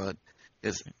 Think about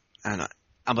it. And I'm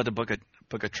about to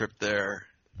book a trip there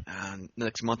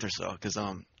next month or so because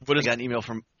I got an email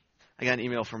from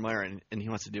Myron, and he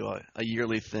wants to do a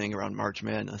yearly thing around March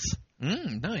Madness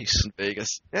Nice. in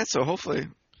Vegas. Yeah, so hopefully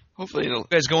it'll. You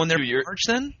guys going there Few for years. March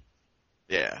then?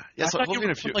 Yeah. I So thought you hopefully in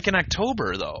were a few. like in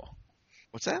October though.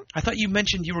 What's that? I thought you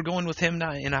mentioned you were going with him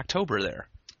in October there.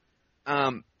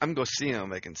 I'm gonna go see him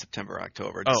like in September,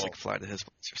 October, just Oh. like fly to his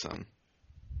place or something.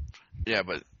 Yeah,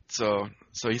 but so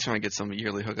he's trying to get some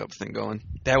yearly hookup thing going.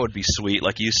 That would be sweet,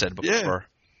 like you said before.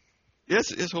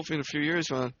 Yes, hopefully in a few years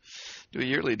we'll do a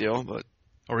yearly deal, but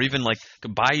Or even like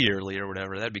bi-yearly or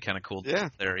whatever. That'd be kind of cool. Yeah.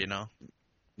 There,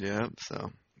 yeah,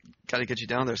 so gotta get you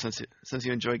down there since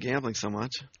you enjoy gambling so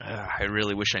much. I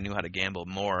really wish I knew how to gamble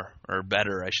more or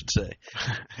better, I should say.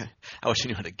 I wish you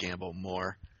knew how to gamble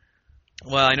more.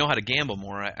 Well, I know how to gamble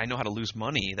more. I know how to lose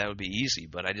money. That would be easy.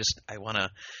 But I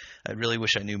really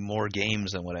wish I knew more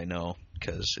games than what I know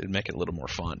because it'd make it a little more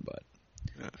fun. But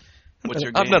Yeah. What's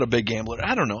your I'm game? not a big gambler.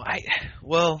 I don't know. I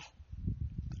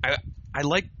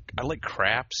like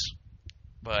craps,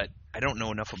 but I don't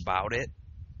know enough about it.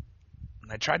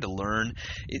 And I tried to learn.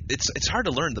 It's hard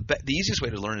to learn. The easiest way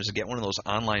to learn is to get one of those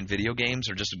online video games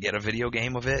or just get a video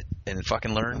game of it and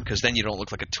fucking learn because then you don't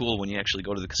look like a tool when you actually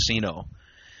go to the casino.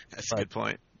 That's a good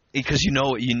point. Because you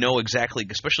know exactly,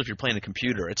 especially if you're playing a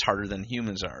computer, it's harder than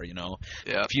humans are.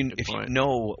 Yeah. If you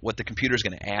know what the computer's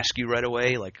going to ask you right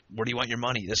away, like where do you want your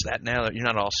money, this, that, and that, you're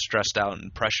not all stressed out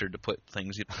and pressured to put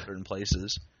things in certain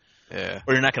places. Yeah.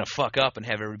 Or you're not going to fuck up and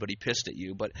have everybody pissed at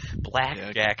you. But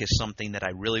blackjack is something that I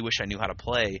really wish I knew how to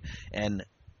play. And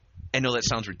I know that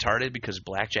sounds retarded because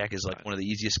blackjack is like one of the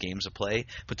easiest games to play.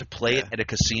 But to play it at a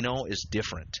casino is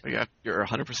different. Yeah, you're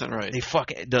 100% right.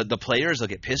 The players will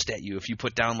get pissed at you if you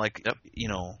put down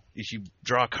if you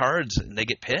draw cards and they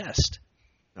get pissed.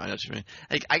 I know what you mean.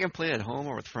 Like, I can play it at home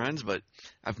or with friends, but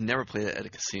I've never played it at a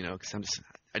casino because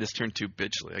I just turn too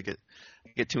bitchly. I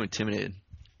get too intimidated.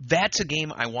 That's a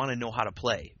game I want to know how to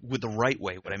play with the right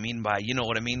way. What I mean by,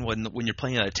 when you're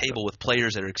playing at a table with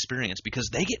players that are experienced, because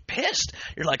they get pissed.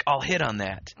 You're like, I'll hit on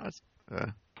that.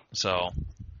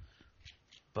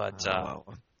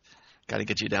 Got to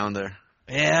get you down there.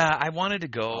 Yeah, I wanted to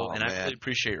go, and man. I really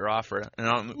appreciate your offer, and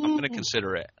I'm going to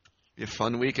consider it. Be a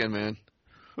fun weekend, man.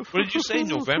 What did you say?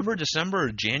 November, December,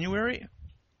 or January?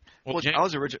 Well, I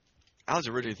was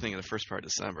originally thinking the first part of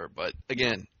December, but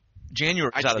again,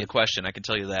 January's out of the question. I can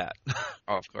tell you that.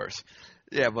 Oh, of course.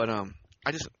 Yeah, but in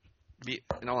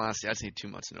all honesty, I just need 2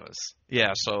 months' notice.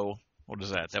 Yeah. So what is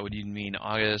that? That would mean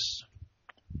August,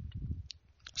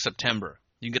 September.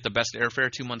 You can get the best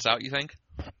airfare 2 months out. You think?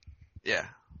 Yeah.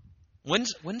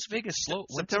 When's Vegas slow?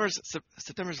 September's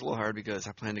a little hard because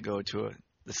I plan to go to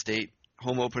the state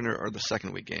home opener or the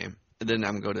second week game, and then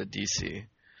I'm going to DC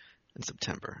in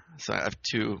September. So I have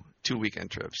two weekend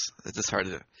trips. It's just hard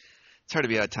to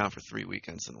be out of town for 3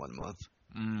 weekends in 1 month.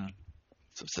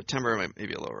 So September might be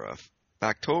a little rough.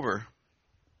 October.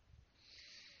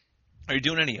 Are you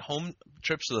doing any home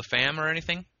trips to the fam or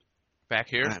anything back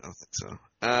here? I don't think so.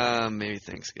 Maybe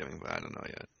Thanksgiving, but I don't know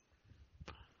yet.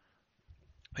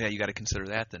 Yeah, you got to consider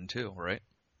that then too, right?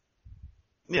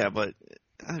 Yeah, but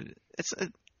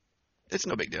it's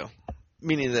no big deal.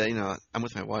 Meaning that I'm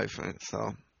with my wife,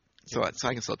 so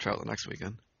I can still travel next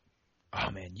weekend.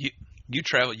 Oh man, you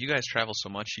travel. You guys travel so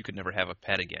much, you could never have a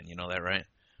pet again. You know that, right?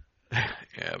 Yeah,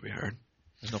 it'd be hard.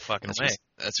 There's no fucking way.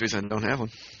 That's the reason I don't have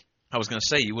one. I was gonna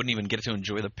say you wouldn't even get to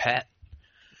enjoy the pet.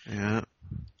 Yeah.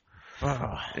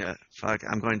 Oh. Yeah. Fuck.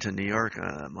 I'm going to New York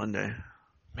Monday.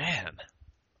 Man.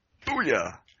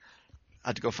 Booyah! I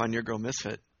have to go find your girl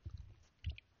Misfit.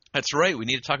 That's right. We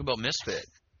need to talk about Misfit.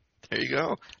 There you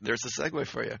go. There's a segue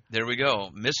for you. There we go.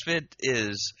 Misfit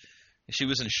she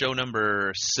was in show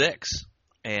number 6,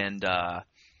 and that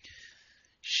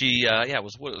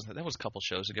was a couple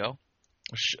shows ago.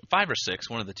 5 or 6,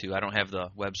 one of the two. I don't have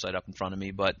the website up in front of me,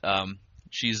 but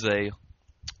she's a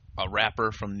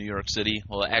rapper from New York City.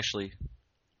 Well, actually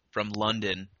from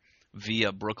London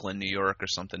via Brooklyn, New York or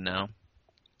something now.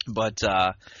 But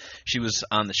she was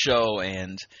on the show,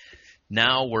 and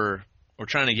now we're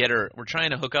trying to get her. We're trying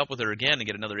to hook up with her again and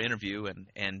get another interview,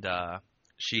 and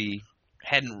she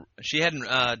hadn't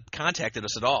contacted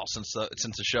us at all since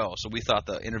the show. So we thought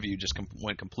the interview just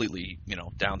went completely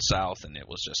down south, and it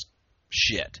was just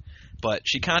shit. But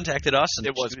she contacted us, and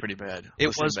it was pretty bad.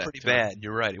 It was pretty bad.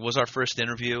 You're right. It was our first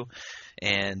interview,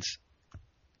 and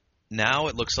now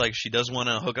it looks like she does want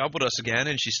to hook up with us again,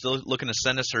 and she's still looking to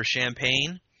send us her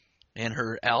champagne and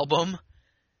her album,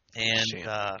 and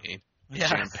champagne.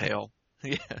 Yeah.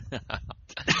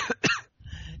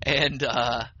 And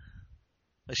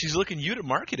she's looking you to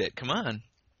market it. Come on.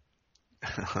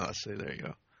 I'll say there you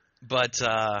go. But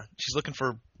she's looking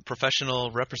for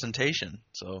professional representation.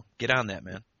 So get on that,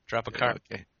 man. Drop a card.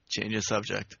 Okay. Change the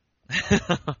subject.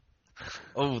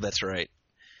 Oh, that's right.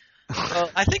 Well,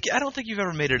 I don't think you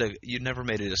never made it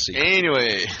a secret.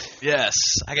 Anyway. Yes,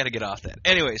 I got to get off that.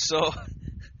 Anyway, so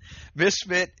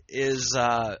Misfit is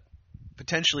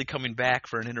potentially coming back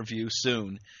for an interview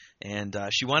soon, and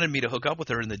she wanted me to hook up with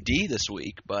her in the D this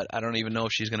week, but I don't even know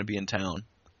if she's going to be in town.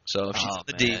 So if she's in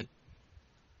the D,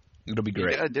 it'll be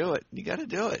great. You got to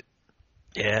do it.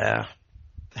 Yeah.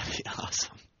 That'd be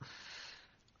awesome.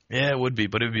 Yeah, it would be,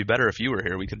 but it would be better if you were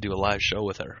here. We could do a live show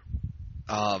with her.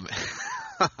 Oh,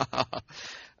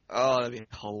 that'd be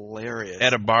hilarious.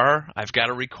 At a bar, I've got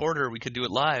a recorder. We could do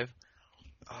it live.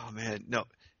 Oh, man. No.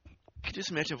 Could you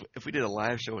just imagine if we did a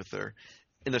live show with her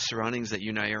in the surroundings that you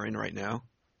and I are in right now?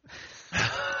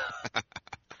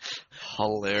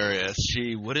 Hilarious.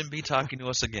 She wouldn't be talking to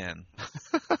us again.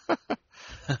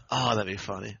 Oh, that'd be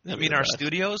funny. I mean, our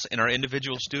studios, in our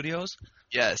individual studios?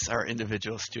 Yes, our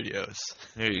individual studios.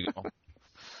 There you go.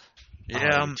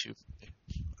 Yeah.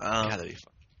 That'd be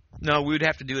fun. No, we would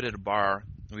have to do it at a bar.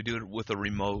 We'd do it with a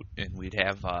remote, and we'd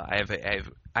have. I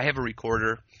have a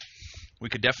recorder. We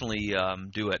could definitely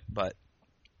do it, but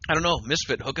I don't know.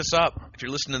 Misfit, hook us up if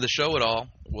you're listening to the show at all.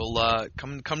 We'll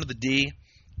come to the D,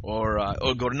 or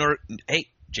go to New York. Hey,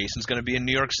 Jason's going to be in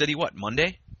New York City. What,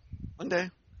 Monday? Monday.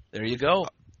 There you go.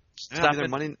 Stop at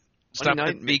Monday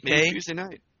night, BK. Maybe Tuesday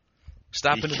night.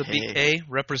 Stop into the BK.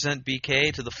 Represent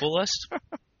BK to the fullest.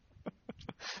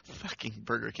 Fucking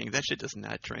Burger King. That shit does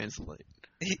not translate.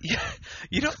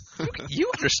 You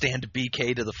understand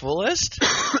BK to the fullest.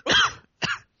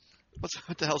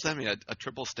 What the hell's that mean? A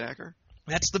triple stacker?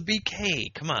 That's the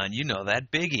BK. Come on, you know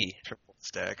that. Biggie. Triple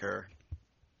stacker.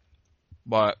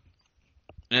 But,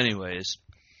 anyways.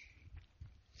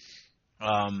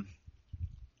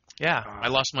 Yeah, I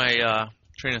lost my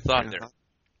train of thought there.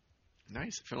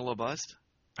 Nice. Feeling a little buzzed?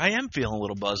 I am feeling a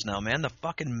little buzzed now, man. The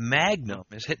fucking Magnum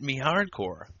is hitting me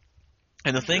hardcore.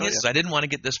 And the thing is, I didn't want to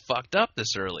get this fucked up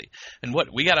this early. And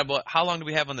how long do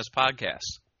we have on this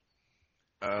podcast?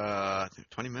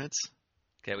 20 minutes.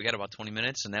 Okay, we got about 20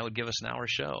 minutes, and that would give us an hour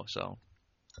show. So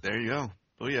there you go.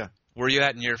 Booyah. Where are you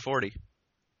at in year 40?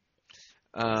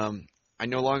 I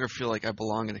no longer feel like I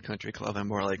belong in a country club. I'm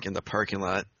more like in the parking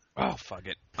lot. Oh, fuck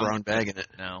it. Brown bagging it.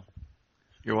 Now.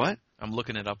 You're what? I'm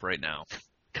looking it up right now.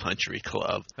 Country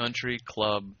Club. Country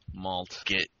Club Malt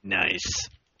Get nice.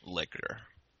 Liquor.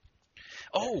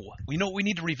 Oh, you know what we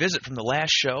need to revisit from the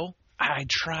last show? I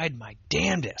tried my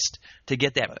damnedest to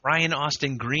get that Brian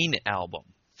Austin Green album.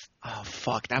 Oh,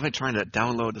 fuck. I've been trying to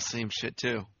download the same shit,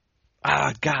 too.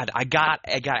 Ah, God, I got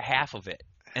half of it.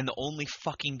 And the only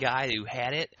fucking guy who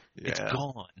had it, it's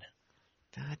gone.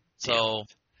 God so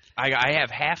I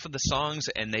have half of the songs,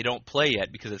 and they don't play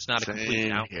yet because it's not a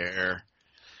complete album. Here.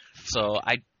 So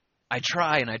I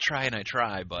try and I try and I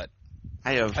try, but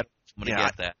I'm going to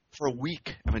get that. For a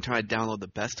week, I've been trying to download the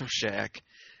Best of Shaq.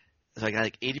 So I got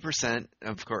like 80%.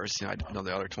 Of course, I know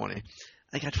the other 20.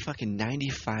 I got fucking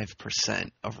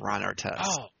 95% of Ron Artest.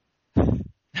 Oh.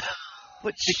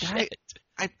 But the guy,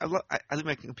 I leave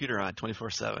my computer on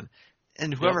 24/7,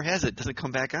 and whoever has it doesn't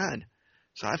come back on.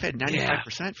 So I've had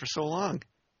 95% for so long.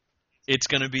 It's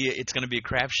gonna be a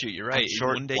crapshoot. You're right.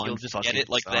 One day you'll just get it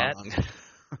like that.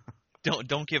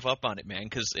 Don't give up on it, man,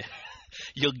 because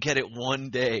you'll get it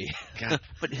one day. God.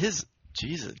 But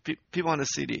Jesus, people on the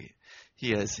CD.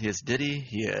 He has Diddy.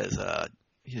 He has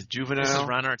Juvenile. This is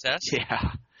Ron Artest?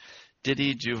 Yeah.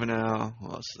 Diddy, Juvenile.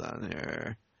 What else is on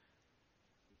here?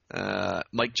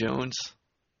 Mike Jones.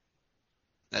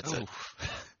 That's it.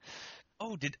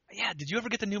 Oh, did you ever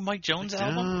get the new Mike Jones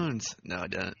album? No, I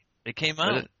didn't. It came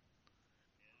out.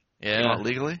 Yeah. Came out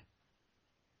legally?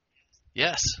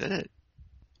 Yes. Did it?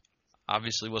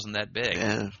 Obviously wasn't that big.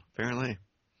 Yeah, apparently.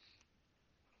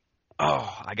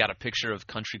 Oh, I got a picture of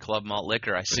Country Club Malt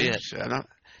Liquor. I see it. I'm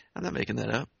not making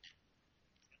that up.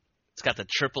 It's got the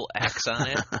triple X on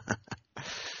it.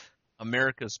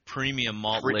 America's premium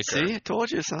malt liquor. See, I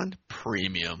told you, son.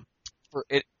 Premium.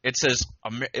 It says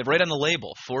right on the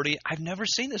label, 40. I've never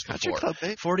seen this before. Club,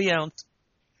 babe. 40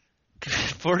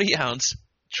 ounce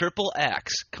triple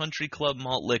X Country Club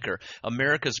Malt Liquor,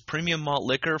 America's premium malt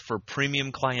liquor for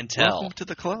premium clientele. Welcome to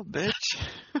the club, bitch.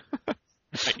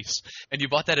 Nice. And you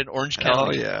bought that in Orange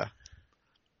County? Oh yeah.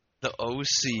 The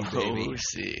OC, baby.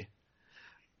 OC.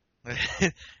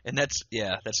 And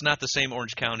that's not the same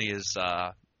Orange County as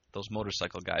those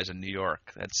motorcycle guys in New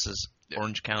York. That's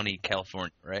Orange County,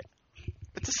 California, right?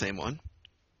 It's the same one.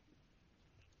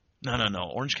 No.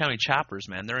 Orange County Choppers,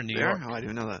 man. They're in New York. Oh, I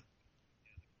didn't know that.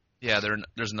 Yeah,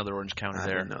 there's another Orange County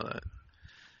there. I didn't know that.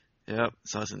 Yep,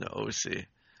 so I was in the OC.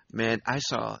 Man,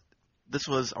 this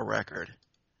was a record.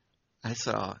 I had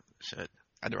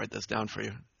to write this down for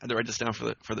you. I had to write this down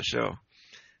for the show.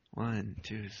 1,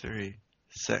 2, 3,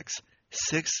 6.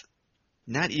 6,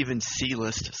 not even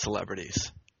C-list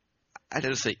celebrities. I had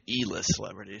to say E-list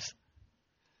celebrities.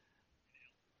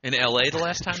 In L.A. the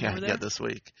last time you were there? Yeah, this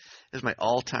week. This is my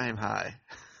all-time high.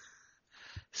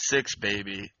 6,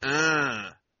 baby.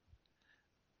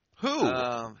 Who?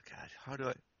 God, how do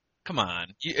I? Come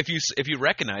on. If you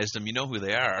recognize them, you know who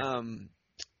they are.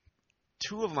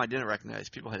 2 of them I didn't recognize.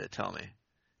 People had to tell me.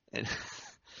 And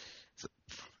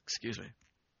excuse me.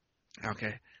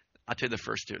 Okay, I'll tell you the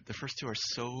first 2. The first 2 are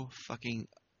so fucking.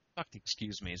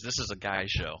 Excuse me. This is a guy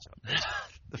show.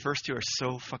 The first 2 are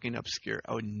so fucking obscure.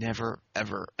 I would never,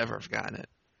 ever, ever have gotten it.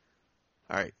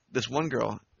 All right, this one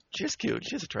girl. She's cute.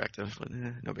 She's attractive. But,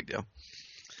 no big deal.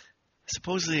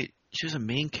 Supposedly, she was a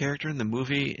main character in the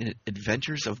movie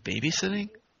Adventures of Babysitting.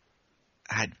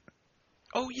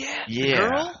 Oh yeah. Yeah. The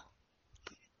girl.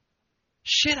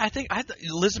 Shit, I think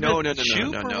Elizabeth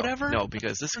Shue or whatever. No,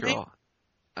 because this girl,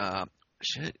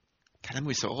 shit, God, that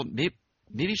movie's so old.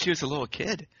 Maybe she was a little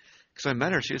kid, because I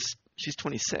met her. She's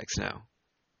 26 now.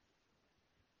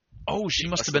 Oh, she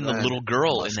must have been the little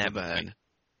girl in that movie.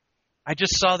 I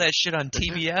just saw that shit on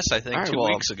TBS. I think 2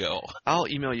 weeks ago. I'll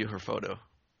email you her photo.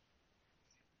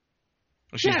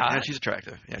 Was she hot? Yeah, she's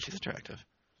attractive. Yeah, she's attractive.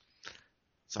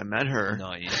 So I met her.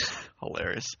 Nice.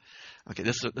 Hilarious. Okay,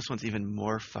 this one's even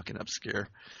more fucking obscure.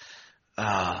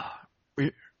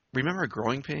 Remember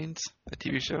Growing Pains, a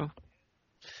TV show?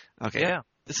 Okay. Yeah.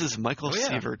 This is Michael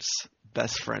Sievert's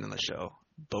best friend in the show,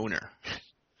 Boner.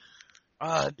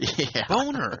 Yeah.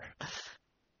 Boner.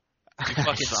 You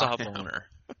fucking saw Boner.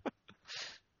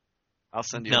 I'll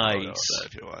send you a photo of that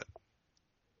if you want.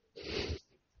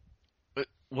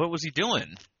 What was he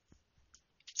doing?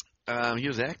 He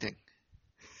was acting.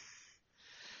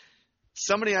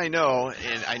 Somebody I know,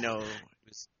 and I know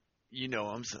you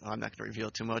know him, so I'm not going to reveal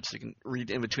too much so you can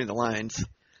read in between the lines,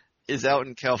 is out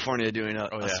in California doing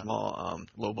a small,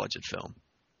 low-budget film.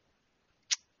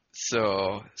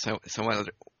 So I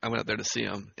went out there to see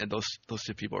him, and those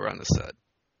 2 people were on the set.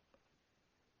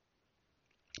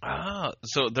 Ah,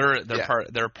 so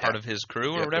they're part of his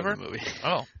crew or whatever? The movie.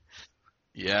 Oh.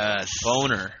 Yes.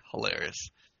 Boner. Hilarious.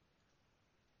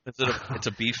 It's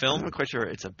a B film? I'm not quite sure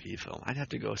it's a B film. I'd have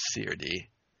to go C or D.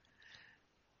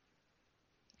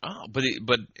 Oh,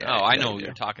 I know who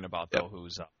you're talking about though,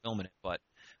 who's filming it, but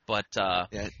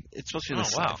yeah, it's supposed to be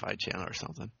the wow. Sci-Fi Channel or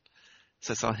something.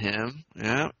 So I saw him.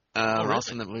 Yeah. Really?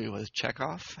 Also in the movie was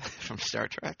Chekhov from Star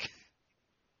Trek.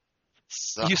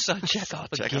 So, you saw Chekhov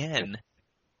again,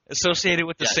 associated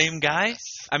with the same guy. Yes.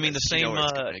 I mean, the same.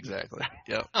 Exactly.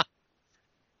 Yep.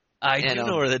 I do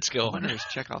know where that's going. There's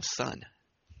Chekhov's son,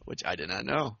 which I did not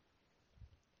know.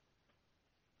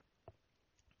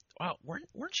 Wow,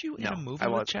 weren't you in a movie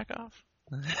with Chekhov?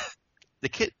 The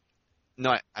kid.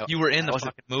 No, you were in the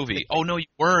fucking movie. Oh no, you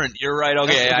weren't. You're right.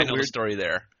 Okay, I know the story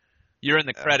there. You're in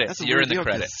the credits. You're in the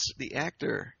credits. The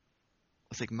actor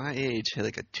was like my age, had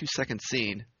like a 2-second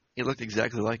scene. He looked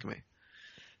exactly like me.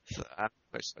 So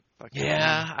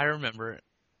I remember it.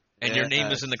 And your name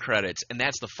was in the credits, and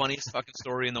that's the funniest fucking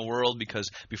story in the world because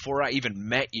before I even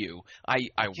met you, I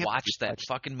watched that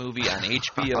fucking movie on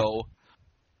HBO.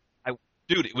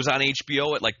 Dude, it was on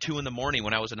HBO at like 2 in the morning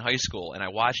when I was in high school, and I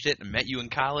watched it and met you in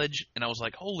college, and I was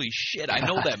like, holy shit, I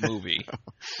know that movie.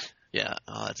 Yeah,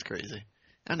 oh, that's crazy.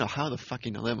 I don't know how the fuck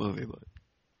you know that movie, but...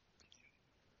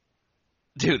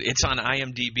 Dude, it's on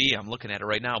IMDb. I'm looking at it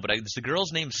right now, but is the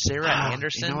girl's name Sarah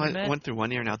Anderson? You know what? Went through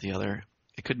one ear and out the other.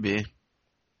 It could be.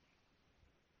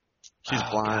 She's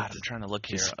blonde. God, I'm trying to look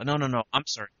here. No. I'm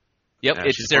sorry. Yep,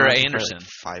 it's Sarah Anderson.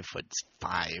 Like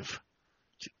 5'5".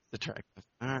 The track.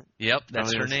 Yep,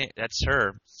 that's her name. That's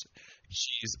her.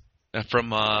 She's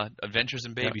from Adventures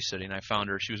in Babysitting. I found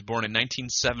her. She was born in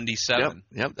 1977.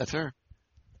 Yep, that's her.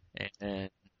 And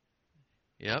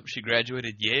she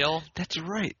graduated Yale. That's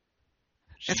right.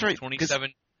 She's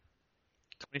 27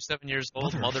 years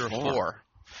old, mother of 4.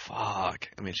 Fuck.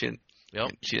 I mean, she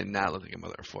did not look like a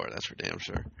mother of 4. That's for damn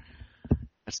sure.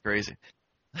 That's crazy.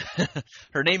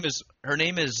 Her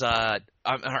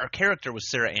character was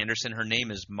Sarah Anderson. Her name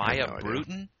is Maya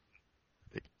Bruton.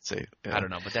 I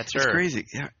don't know, but that's her. It's crazy.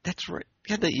 Yeah, that's right.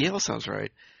 Yeah, that Yale sounds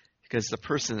right. Because the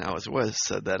person I was with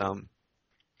said that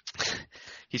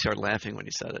he started laughing when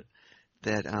he said it.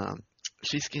 That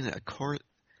she's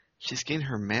getting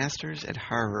her master's at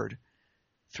Harvard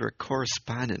through a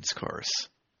correspondence course.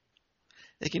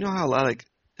 Like, you know how a lot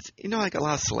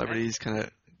of celebrities kind of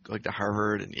go like to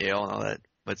Harvard and Yale and all that,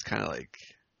 but it's kind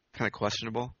of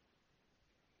questionable.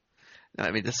 No,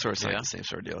 I mean, this sort of like the same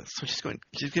sort of deal. So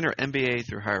she's getting her MBA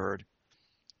through Harvard,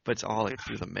 but it's all like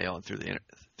through the mail and through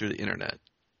the internet.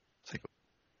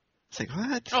 It's like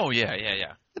what? Oh yeah.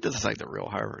 That doesn't sound like the real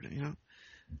Harvard, you know?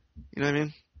 You know what I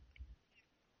mean?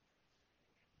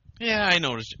 Yeah, I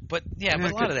noticed, but a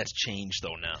lot of that's changed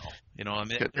though now. You know, I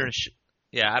mean,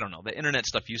 I don't know. The internet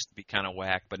stuff used to be kind of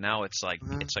whack, but now it's like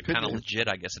kind of legit.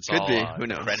 I guess it's all Who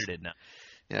knows? Accredited now.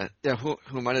 Yeah. Who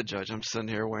am I to judge? I'm sitting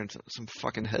here wearing some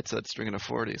fucking headsets, drinking a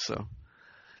 40. So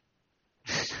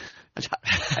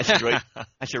I should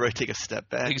really take a step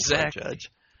back. Exactly. Judge.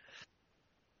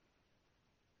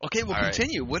 Okay, we'll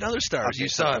continue. What other stars you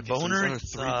saw? Boner.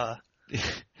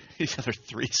 These other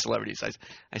 3 celebrities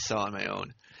I saw on my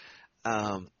own.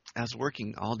 I was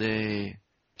working all day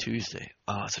Tuesday.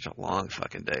 Oh, it's such a long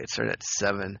fucking day. It started at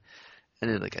 7,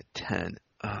 ended like at 10.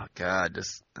 Oh God, it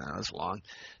was long.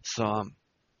 So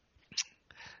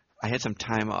I had some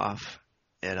time off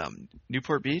at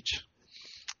Newport Beach,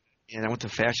 and I went to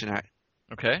Fashion Island.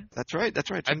 Okay, that's right.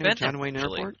 I've been John Wayne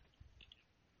Airport.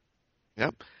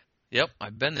 Yep,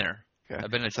 I've been there. Okay.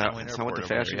 I've been at John Wayne Airport. So I went to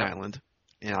Fashion Island,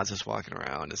 and I was just walking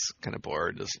around, just kind of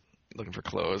bored, just looking for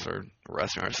clothes or a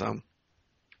restaurant or something.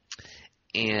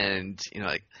 And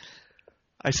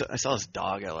I saw this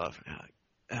dog I love.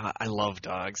 I love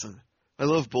dogs, and I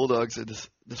love bulldogs. And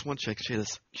this one chick, she had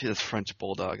this French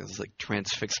bulldog. I was like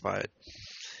transfixed by it.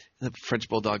 And the French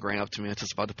bulldog ran up to me. I was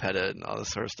just about to pet it and all this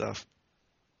sort of stuff.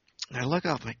 And I look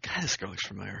up, I'm like, God, this girl looks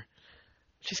familiar.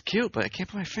 She's cute, but I can't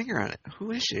put my finger on it.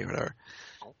 Who is she? Whatever.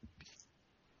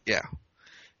 Yeah.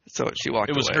 So she walked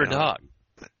away. It was her dog.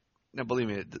 No, believe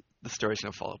me, the story's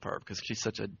gonna fall apart because she's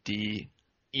such a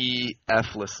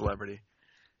D-E-F-less celebrity.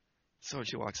 So when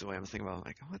she walks away, I'm thinking about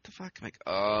like, what the fuck? I'm like,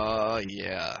 oh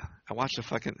yeah. I watched a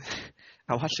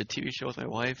TV show with my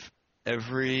wife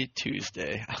every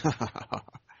Tuesday.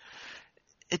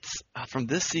 It's from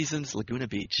this season's Laguna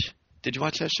Beach. Did you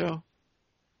watch that show?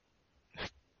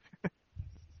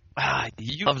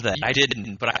 You love that. I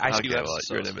didn't, but I okay, well,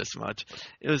 you didn't miss much.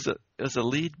 It was a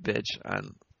lead bitch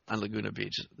on Laguna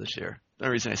Beach this year. The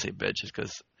only reason I say bitch is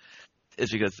because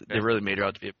they really made her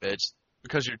out to be a bitch.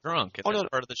 Because you're drunk. And that's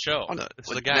part of the show. Oh no,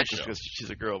 it's a guy show. Because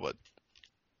she's a girl, but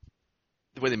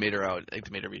the way they made her out, like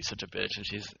they made her be such a bitch, and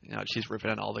she's ripping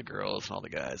on all the girls and all the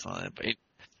guys on it. But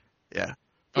yeah.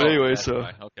 But anyway, so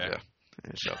okay. Yeah,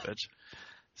 shut up, bitch.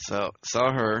 So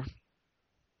saw her,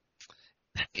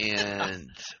 And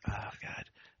oh god,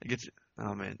 it gets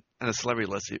oh man, on the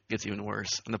celebrity list it gets even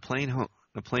worse. On the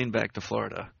plane back to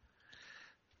Florida,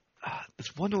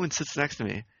 this one woman sits next to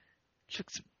me. She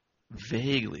looks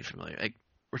vaguely familiar. Like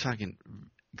we're talking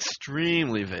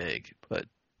extremely vague, but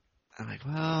I'm like,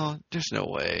 well, there's no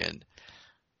way. And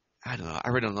I don't know. I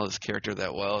really don't know this character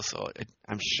that well, so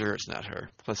I'm sure it's not her.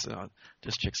 Plus,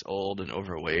 this chick's old and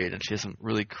overweight, and she has some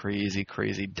really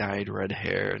crazy dyed red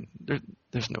hair, and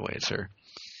there's no way it's her.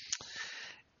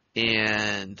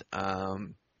 And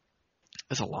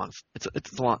it's a long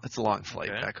flight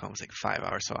back home. It's like 5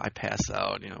 hours, so I pass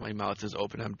out. My mouth is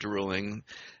open. I'm drooling.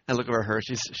 I look over her.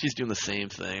 She's doing the same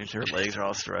thing. Her legs are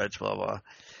all stretched. Blah blah.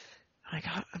 I'm like,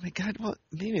 oh my god, well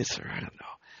maybe it's her. I don't know.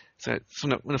 So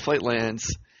when the flight lands,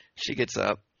 she gets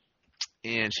up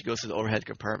and she goes to the overhead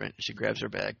compartment. She grabs her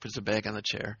bag, puts her bag on the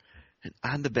chair, and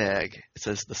on the bag it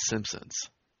says The Simpsons,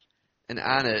 and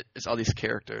on it is all these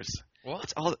characters.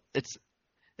 What?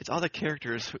 It's all the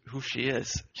characters who she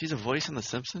is. She's a voice in The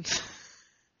Simpsons.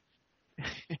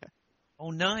 Yeah. Oh,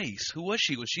 nice. Who was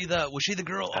she? Was she the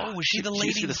girl? Oh, was she the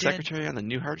lady? She was the secretary on the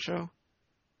Newhart show.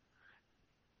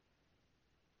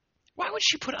 Why would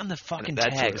she put on the fucking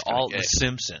tag all The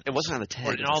Simpsons? It wasn't on the tag.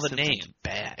 Or in all the names.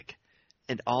 Bag.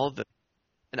 And all the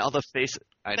faces.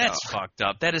 I know. That's fucked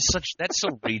up. That's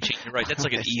so reaching. You're right. That's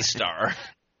like an E-star.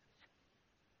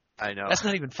 I know. That's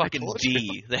not even fucking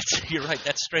D. You're right.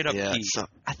 That's straight up D. So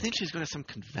I think she's going to some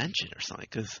convention or something.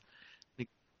 Because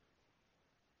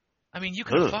I mean, you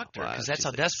could have fucked her because that's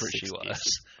how desperate she was.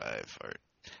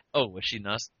 Oh, was she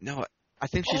nuts? No, I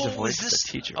think she's a voice of the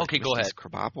teacher. Okay, go ahead.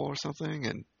 Krabappel or something,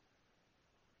 and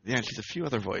she's a few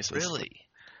other voices. Really?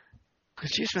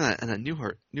 Because she's been in a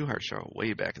Newhart show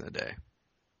way back in the day.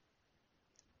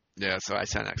 Yeah, so I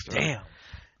sat next to her. Damn.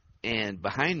 And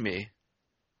behind me,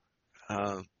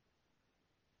 you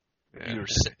were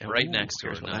sitting right next to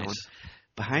her. Nice.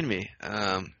 Behind me,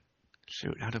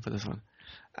 shoot, how did I put this one?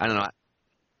 I don't know.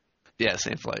 Yeah,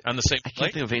 same flight. On the same flight? I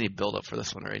can't think of any build-up for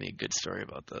this one or any good story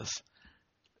about this.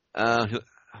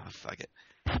 Fuck it.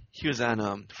 He was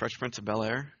on Fresh Prince of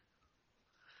Bel-Air.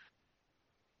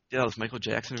 Yeah, those Michael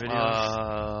Jackson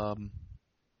videos.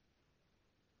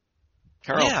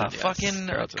 Carlton, yeah, fucking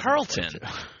Carlton.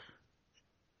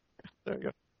 There you go.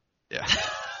 Yeah.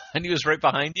 And he was right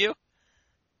behind you?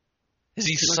 Is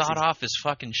he sawed off his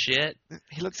fucking shit?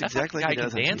 He looks exactly like he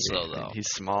does on dance, TV. though. He's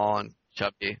small and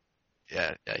chubby.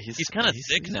 Yeah, he's kind of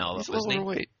thick now, he's though, a little isn't he?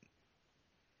 overweight.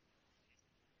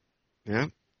 Yeah.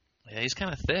 Yeah, he's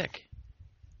kind of thick.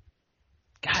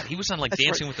 God, he was on like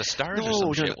Dancing with the Stars or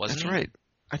some shit, wasn't he? That's right.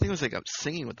 I think it was like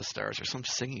Singing with the Stars or some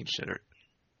singing shit.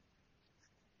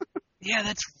 Yeah,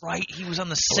 that's right. He was on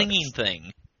the singing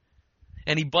thing.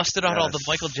 And he busted out all the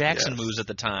Michael Jackson moves at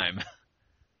the time.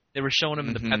 They were showing him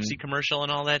in the Pepsi commercial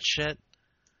and all that shit.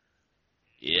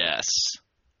 Yes.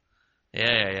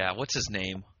 Yeah. What's his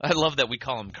name? I love that we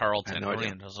call him Carlton.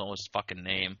 Orion doesn't know his fucking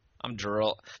name. I'm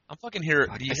Drill. I'm fucking here.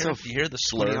 Do you hear the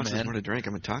slur, man? More to drink.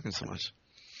 I've been talking so much.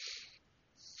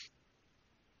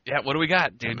 Yeah, what do we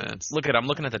got, dude? 10 minutes. I'm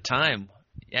looking at the time.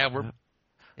 Yeah, we're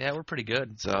pretty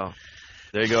good. So,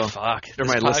 there you go. Fuck. They're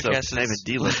my list of not even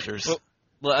D-listers.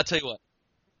 Well, I'll tell you what.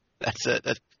 That's it.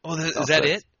 Is that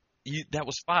it? That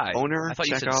was 5. Owner, I thought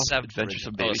you said 7. Adventures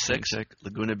of Baby 6.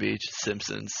 Laguna Beach,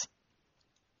 Simpsons,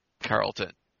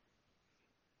 Carlton.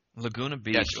 Laguna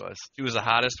Beach. Yeah, she was. She was the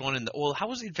hottest one. How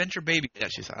was the Adventure Baby? Yeah,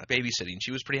 she's hot. Babysitting.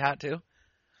 She was pretty hot, too?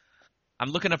 I'm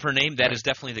looking up her name. That is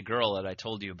definitely the girl that I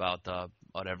told you about.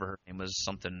 Whatever her name was,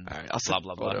 something. All right, blah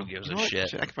blah blah. Who gives a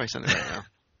shit? I can probably send it right now.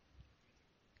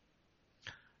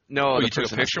 No, you took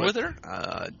a picture with her?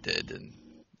 Did, and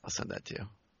I'll send that to you.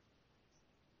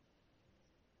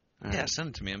 All right. Send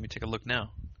it to me. Let me take a look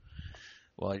now.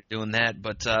 While you're doing that,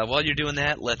 while you're doing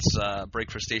that, let's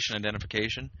break for station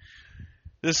identification.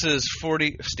 This is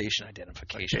 40 station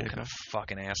identification. What kind of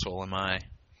fucking asshole am I?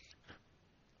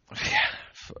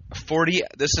 40.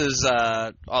 This is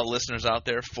all listeners out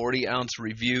there.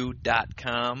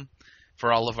 40ouncereview.com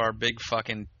for all of our big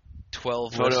fucking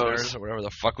 12 listeners or whatever the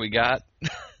fuck we got.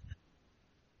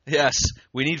 Yes,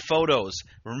 we need photos.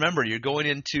 Remember, you're going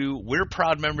into. We're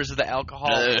proud members of the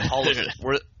Alcohol Hall of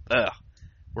We're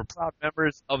proud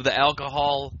members of the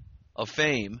Alcohol of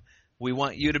Fame. We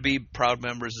want you to be proud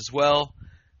members as well.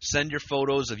 Send your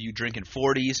photos of you drinking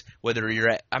 40s, whether you're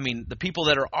at, the people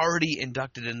that are already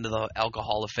inducted into the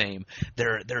Alcohol of Fame.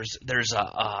 There's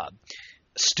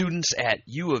students at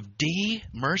U of D,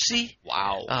 Mercy.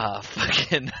 Wow.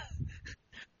 Fucking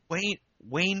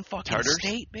Wayne fucking Tartars?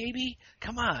 State, baby.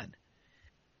 Come on.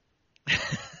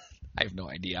 I have no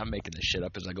idea. I'm making this shit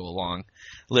up as I go along.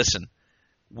 Listen,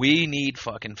 We need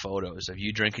fucking photos of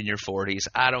you drinking your 40s.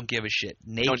 I don't give a shit.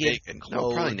 Naked,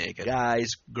 clothed, probably naked.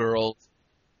 Guys, girls.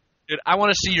 Dude, I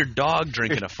want to see your dog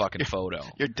drinking a fucking photo.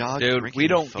 Your dog Dude, drinking we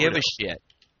don't a photo. give a shit.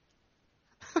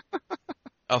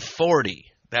 A 40.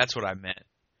 That's what I meant.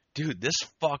 Dude, this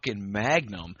fucking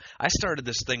Magnum. I started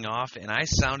this thing off, and I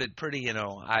sounded pretty,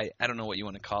 I don't know what you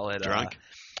want to call it. Drunk?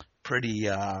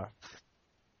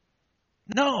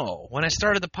 No. When I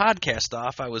started the podcast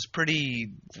off, I was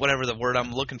pretty, whatever the word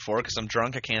I'm looking for, because I'm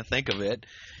drunk, I can't think of it.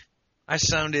 I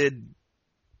sounded,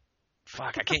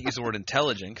 I can't use the word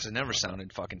intelligent, because I never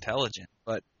sounded fucking intelligent,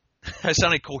 but I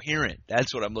sounded coherent.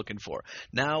 That's what I'm looking for.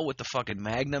 Now, with the fucking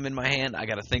Magnum in my hand, I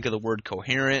got to think of the word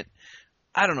coherent.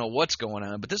 I don't know what's going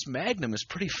on, but this Magnum is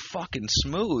pretty fucking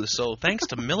smooth. So thanks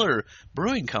to Miller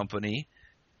Brewing Company,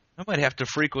 I might have to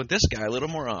frequent this guy a little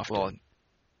more often.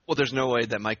 Well, there's no way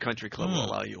that my country club will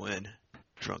allow you in,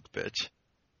 drunk bitch.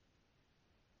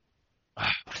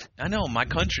 I know, my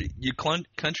country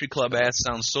club ass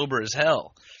sounds sober as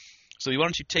hell. So why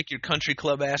don't you take your country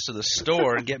club ass to the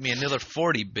store and get me another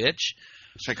 40, bitch?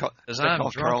 Should I call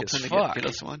drunk Carlton as to fuck. get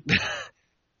us one?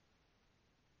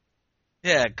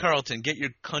 Yeah, Carlton, get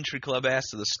your country club ass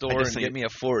to the store and get me a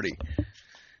 40.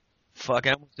 Fuck,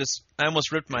 I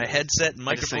almost ripped my headset and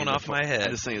microphone off my head. I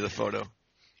just sent you the photo.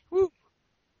 Woo.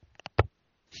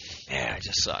 Yeah, I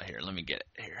just saw it here. Let me get it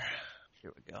here.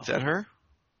 Here we go. Is that her?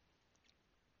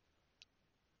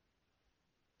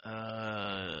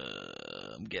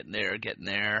 I'm getting there.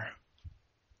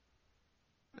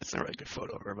 That's not a really good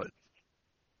photo of her, but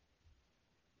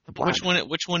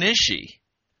which one is she?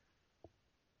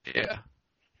 Yeah.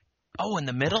 Oh, in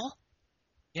the middle?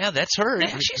 Yeah, that's her.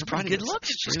 Yeah, she's pretty good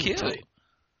looking. She's cute. Tight.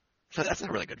 So that's not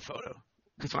a really good photo.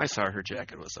 Because when I saw her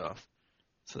jacket was off.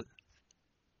 So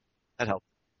that helped.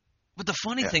 But the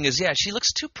funny thing is, she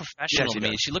looks too professional to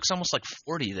me. She looks almost like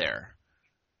 40 there.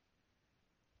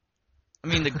 I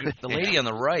mean, the lady on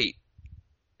the right,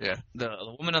 the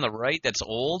woman on the right that's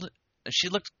old, she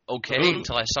looked okay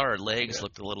until I saw her legs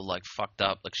looked a little like fucked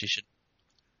up, like she should.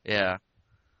 Yeah.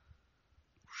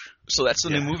 So that's the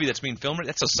new movie that's being filmed.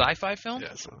 That's a sci-fi film.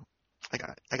 Yeah. So I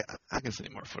can see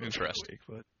more photos. Interesting.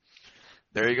 But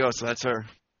there you go. So that's her.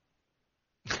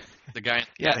 The guy.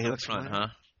 Yeah, he looks fun, huh?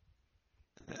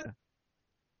 Yeah.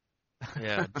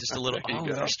 Yeah, just a little.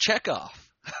 There's Chekhov.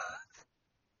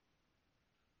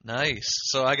 Nice.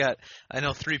 So I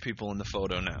know 3 people in the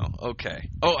photo now. Okay.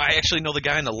 Oh, I actually know the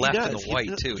guy on the left in the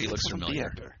white too. He looks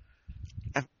familiar.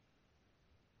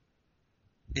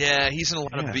 Yeah, he's in a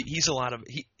lot of.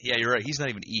 Yeah, you're right. He's not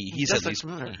even E. He's at least.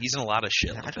 He's in a lot of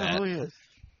shit. Yeah, like I don't that. know who he is.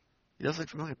 He does look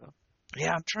familiar though.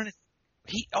 Yeah, I'm trying to.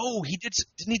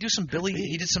 Didn't he do some Billy?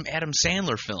 He did some Adam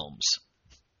Sandler films.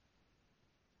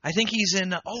 I think he's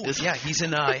in. He's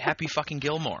in Happy Fucking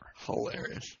Gilmore.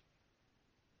 Hilarious.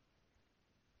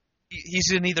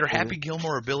 He's in either Happy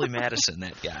Gilmore or Billy Madison.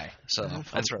 That guy. So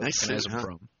that's right. Nice recognize him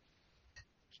from.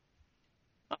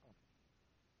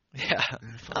 Yeah.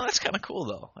 Oh, that's kind of cool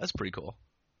though. That's pretty cool.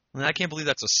 I can't believe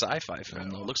that's a sci-fi film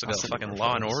though. It looks like a fucking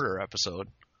Law and Order episode.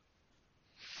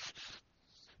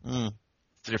 Is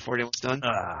your 40 almost done?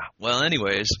 Well,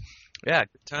 anyways, yeah,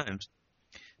 good times.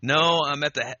 No, I'm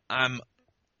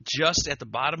just at the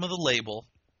bottom of the label,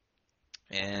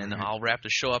 and I'll wrap the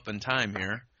show up in time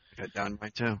here. I got down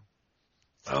right too.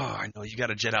 Oh, I know you got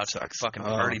to jet out to a fucking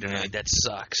party tonight. That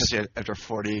sucks. Especially after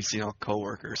 40,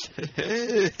 coworkers.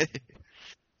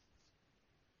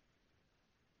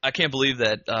 I can't believe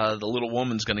that the little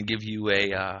woman's going to give you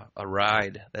a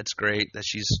ride. That's great. That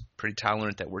she's pretty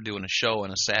tolerant that we're doing a show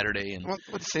on a Saturday and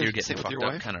you're getting fucked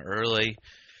up kind of early.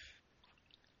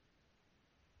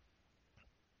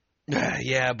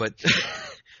 Yeah, but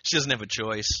she doesn't have a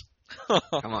choice. Come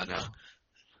on now.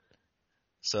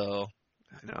 So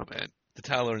I know, man. The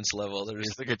tolerance level, it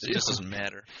just doesn't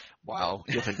matter. Wow,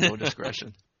 you have no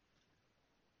discretion.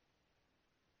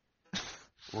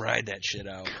 Ride that shit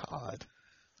out. God.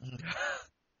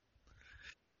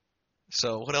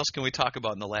 So what else can we talk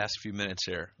about in the last few minutes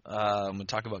here? I'm going to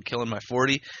talk about killing my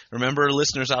 40. Remember,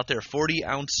 listeners out there,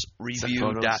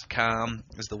 40ouncereview.com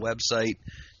is the website.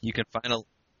 You can find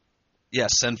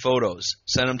send photos.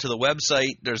 Send them to the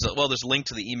website. There's a link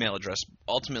to the email address.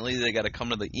 Ultimately, they got to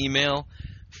come to the email,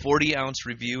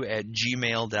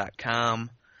 40ouncereview@gmail.com.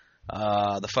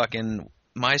 The fucking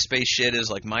MySpace shit is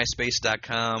like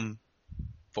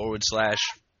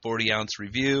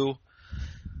myspace.com/40ouncereview.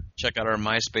 Check out our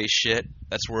MySpace shit.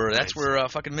 That's where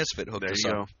fucking Misfit hooked us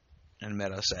up and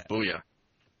met us at. Booyah.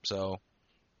 So,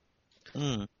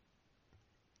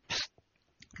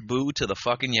 boo to the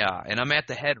fucking yeah. And I'm at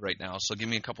the head right now, so give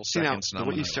me a couple seconds. Now, the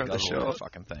way you start the show,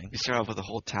 fucking thing. You start off with a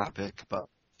whole topic about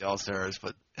the All-Stars,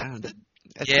 but that's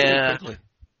Yeah. really quickly.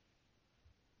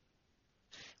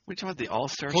 We talking about the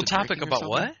All-Stars? Full topic about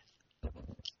what?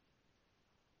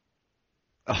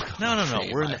 No.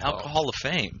 Fame, We're in the Alcohol of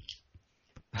Fame.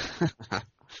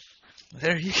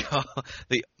 There you go.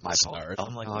 The My All-Stars. fault.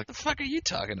 I'm like, what the fuck are you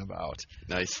talking about?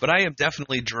 Nice. But I am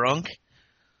definitely drunk.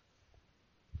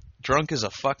 Drunk as a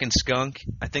fucking skunk.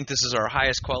 I think this is our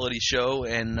highest quality show,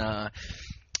 and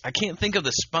I can't think of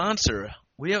the sponsor.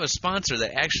 We have a sponsor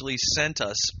that actually sent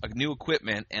us a new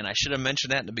equipment, and I should have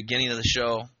mentioned that in the beginning of the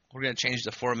show. We're going to change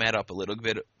the format up a little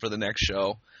bit for the next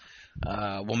show.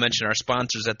 We'll mention our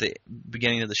sponsors at the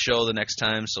beginning of the show the next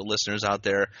time, so listeners out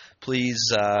there, please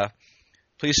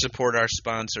support our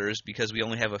sponsors because we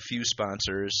only have a few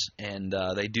sponsors, and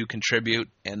they do contribute,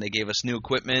 and they gave us new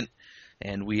equipment,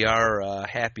 and we are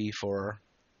happy for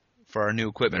our new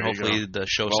equipment. Hopefully the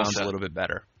show sounds a little bit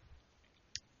better.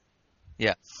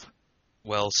 Yeah.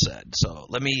 Well said. So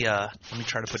let me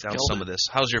try to put down some of this.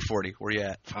 How's your 40? Where you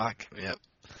at? Fuck. Yep.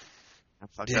 I'm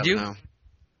fucked Did up you? now.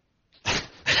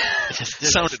 It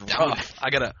sounded rough. I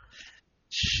got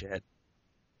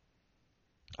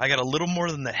a little more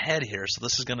than the head here, so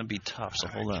this is going to be tough. So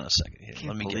hold on a second here.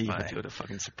 Let me get my. I do it a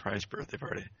fucking surprise birthday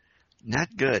party. Not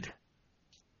good.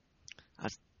 I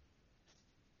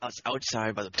was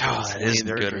outside by the pool. Oh, it isn't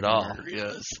good at all.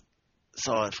 Margaritas.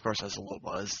 So of course I was a little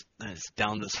buzzed. I was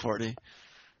down this 40,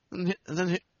 and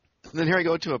then here I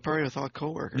go to a party with all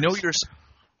coworkers. You know you're.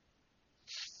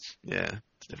 Yeah,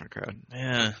 it's a different crowd.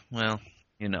 Yeah, well,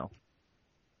 you know.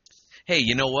 Hey,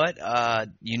 you know what? What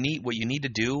you need to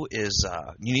do is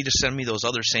you need to send me those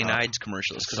other St. Ides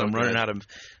commercials because I'm running out of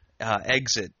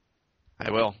exit.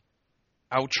 I will.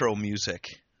 Outro music.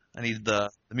 I need the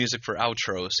music for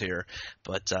outros here.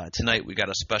 But tonight we got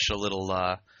a special little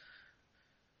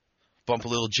bump a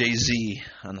little Jay-Z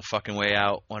on the fucking way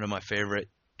out. One of my favorite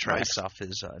tracks off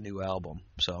his new album.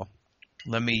 So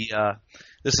let me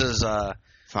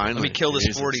Finally, let me kill this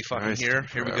Jesus 40 fucking Christ, here.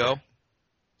 Here we go.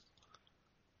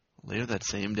 Later that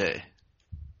same day.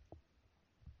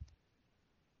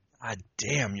 God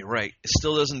damn, you're right.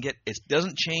 It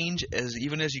doesn't change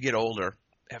even as you get older.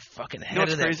 That fucking head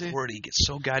of that crazy? 40 gets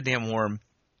so goddamn warm.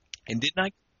 And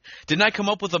didn't I come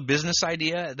up with a business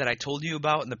idea that I told you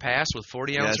about in the past with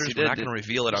 40 Yes, ounces? you We're did. not going to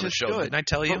reveal it on the Just show. do it. Didn't I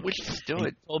tell you? But we should just do And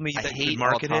it. You told me I that you hate could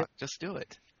market all it. talk. Just do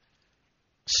it.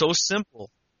 So simple.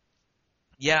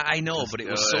 Yeah, I know, Just but it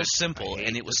do was so it. simple, I and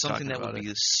hate it was just something talking that would about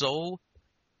be so.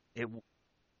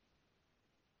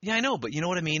 Yeah, I know, but you know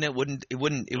what I mean. It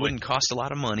wouldn't cost a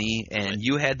lot of money, and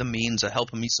you had the means of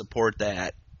helping me support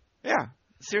that. Yeah,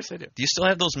 seriously, I do. Do you still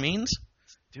have those means?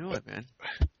 Do it, man.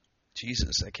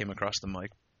 Jesus, that came across the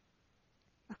mic.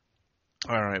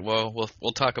 All right, well,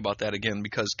 we'll talk about that again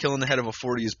because killing the head of a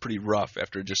 40 is pretty rough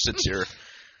after it just sits here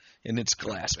in its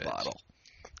glass bottle.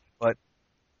 But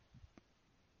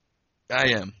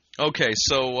I am. Okay,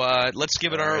 so let's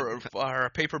give it our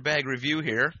paper bag review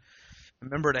here.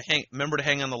 Remember to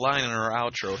hang on the line in our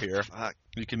outro here. Fuck.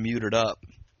 You can mute it up,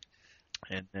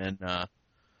 and then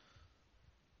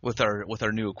with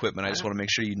our new equipment, I just want to make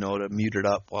sure you know to mute it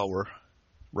up while we're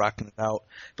rocking it out.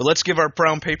 But let's give our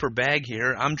brown paper bag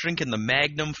here. I'm drinking the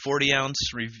Magnum 40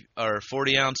 ounce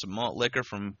malt liquor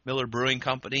from Miller Brewing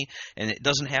Company, and it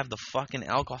doesn't have the fucking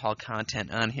alcohol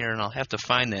content on here, and I'll have to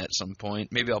find that at some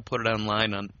point. Maybe I'll put it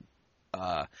online on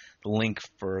the link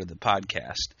for the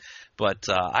podcast. But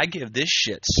I give this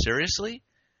shit seriously,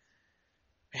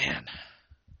 man.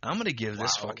 I'm gonna give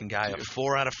this fucking guy a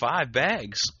 4 out of 5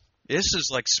 bags. This is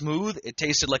like smooth. It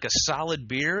tasted like a solid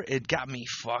beer. It got me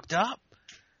fucked up.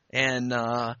 And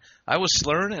I was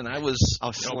slurring, and I was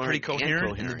pretty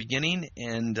coherent in the beginning.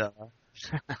 And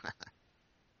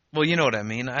well, you know what I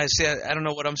mean. I don't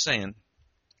know what I'm saying.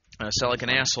 I sound like an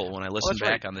asshole when I listen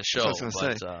back on the show. That's what I was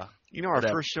gonna say. You know, our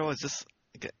first show is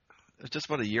it was just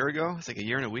about a year ago. It's like a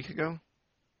year and a week ago.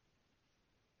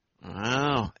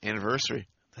 Wow, anniversary.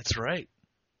 That's right.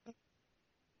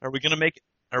 Are we gonna make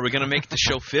the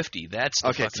show 50? That's the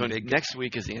okay. So big. Next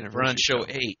week is the anniversary. We're on show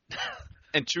 8.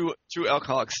 And true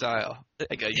alcoholic style,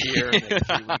 like a year and like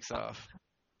 3 weeks off.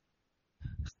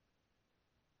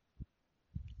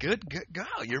 Good.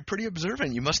 God, you're pretty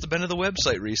observant. You must have been to the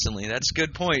website recently. That's a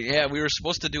good point. Yeah, we were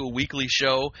supposed to do a weekly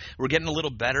show. We're getting a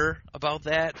little better about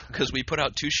that because we put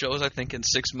out 2 shows, I think, in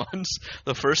 6 months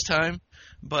the first time.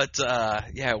 But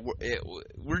yeah,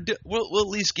 we'll at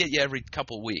least get you every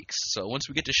couple weeks. So once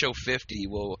we get to show 50,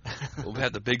 we'll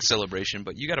have the big celebration.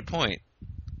 But you got a point.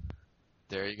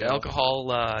 There you go.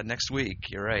 Alcohol next week.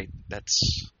 You're right.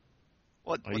 That's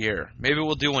a year. Maybe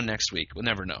we'll do one next week. We'll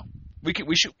never know.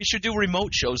 We should do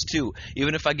remote shows too.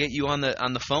 Even if I get you on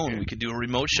the phone, we could do a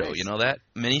remote show. Nice. You know that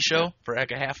mini show for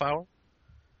like a half hour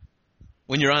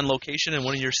when you're on location in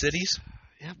one of your cities.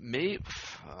 Yeah, maybe.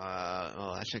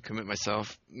 I should commit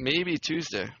myself. Maybe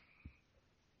Tuesday.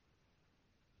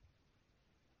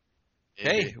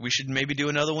 Hey, we should maybe do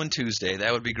another one Tuesday.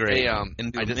 That would be great. Hey,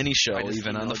 and do a mini show I just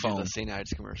even on the phone. The St.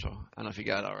 Ides commercial. I don't know if you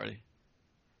got it already.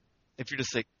 If you're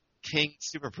just a king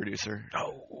super producer.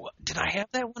 Oh, did I have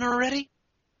that one already?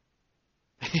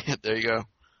 There you go.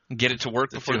 Get it to work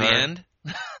before the hard? end?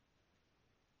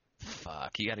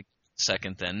 Fuck, you got a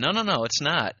second then. No, it's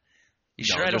not. You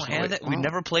sure I don't have that? We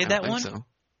never played that one? So.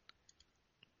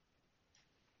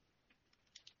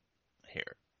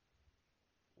 Here.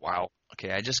 Wow. Okay,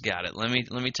 I just got it. Let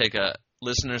me take a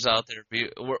listeners out there.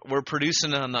 We're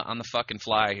producing on the fucking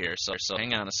fly here, so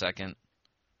hang on a second.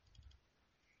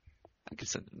 I could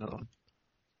send another one.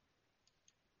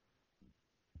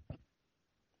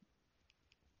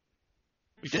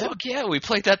 We did? Fuck yeah, we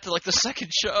played that to like the second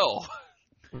show.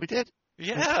 We did?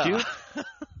 Yeah.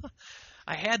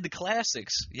 I had the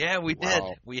classics. Yeah, we did.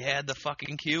 Wow. We had the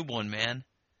fucking Cube one, man.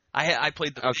 I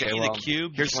played the the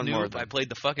Cube, here's Snoop. one more, I played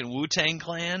the fucking Wu-Tang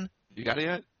Clan. You got it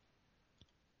yet?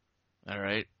 All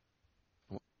right.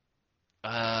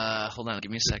 Hold on.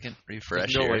 Give me a second.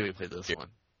 Refresh. There's no here. way we played this one.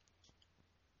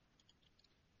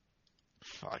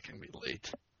 Fucking be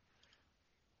late.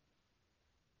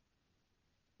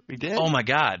 We did? Oh my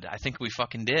god, I think we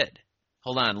fucking did.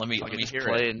 Hold on, let me hear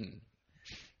play it. And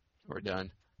we're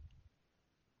done.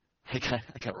 I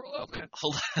got roll up, man.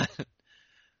 Hold on.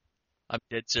 I'm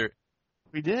dead, sir.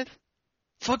 We did?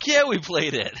 Fuck yeah, we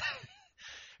played it.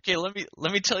 Okay,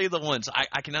 let me tell you the ones.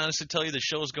 I can honestly tell you the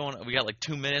show's going. We got like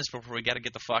 2 minutes before we got to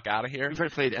get the fuck out of here. We've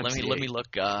already played MC8. Let me look.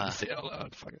 Say it out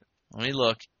loud. Fuck it. Let me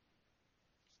look.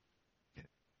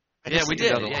 Yeah, we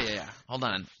did. Yeah. Hold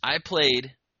on. I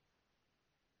played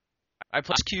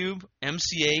Cube,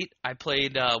 MC8. I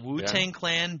played Wu-Tang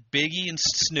Clan, Biggie, and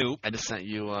Snoop. I just sent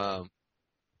you.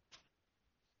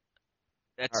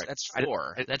 That's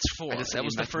four. That's four. That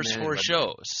was the first four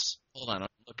shows. Hold on, I'm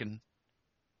looking.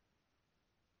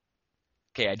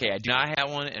 Okay, I do not have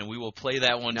one, and we will play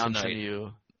that one now tonight. I'm sending you.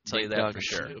 I'll tell you that for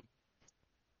sure. Snoop.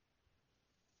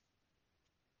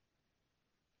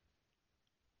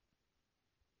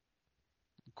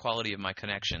 Quality of my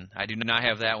connection. I do not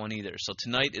have that one either. So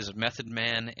tonight is Method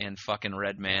Man and fucking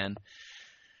Redman.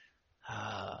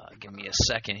 Give me a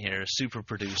second here. Super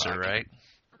producer, right?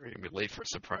 We're gonna be late for a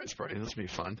surprise party. This will be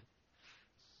fun.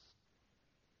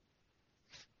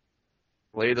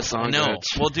 Play the song. No.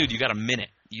 Coach. Well, dude, you got a minute.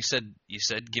 You said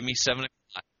give me 7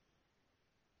 o'clock.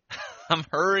 I'm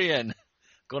hurrying.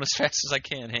 Going as fast as I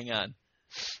can. Hang on.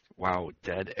 Wow,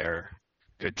 dead air.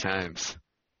 Good times.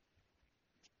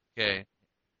 Okay.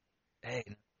 Hey,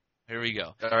 here we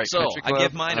go. All right, so Country Club, I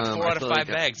give mine a 4 out of 5 like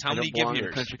bags. How many give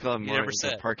yours? Country Club, you more never in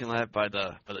said. the parking lot by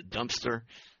the dumpster.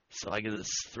 So I give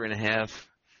this 3.5.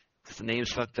 Because the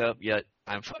name's fucked up, yet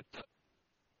I'm fucked up.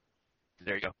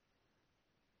 There you go.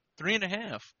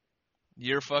 3.5.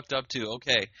 You're fucked up too.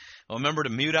 Okay. Well, remember to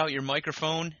mute out your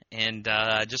microphone. And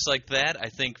just like that, I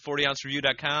think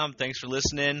 40ouncereview.com. Thanks for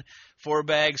listening. 4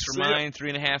 bags for mine,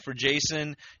 3.5 for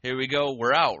Jason. Here we go.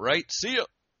 We're out, right? See ya.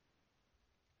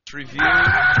 Review. Damn,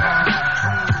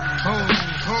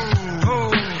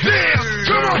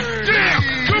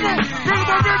 come on,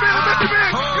 brother, my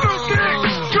man, you know,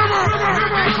 come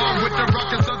on, with the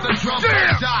ruckus of the drum,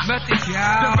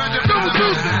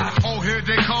 oh, here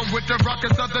they come with the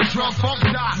ruckus of the drum, funk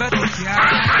die. Oh,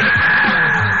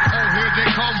 here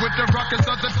they come with the ruckus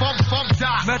of the funk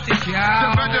die. The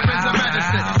rhythm is a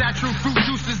medicine, that true fruit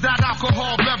juice is that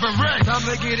alcohol beverage. Time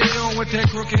to get it on with that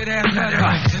crooked ass letter.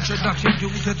 Introduction due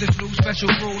to this new special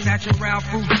brew, natural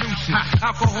fruit juices.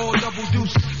 Alcohol double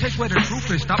deuces. Taste where the truth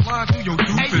is. Stop lying through your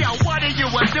doofus. Hey yo, what are you,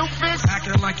 a doofus?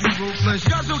 Acting like you ruthless.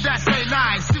 Guzzle that say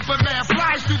nine. Superman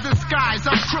flies through the skies.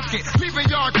 I'm crooked, leaving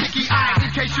y'all ticky-eyed in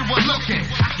case you were looking.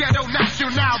 Ghetto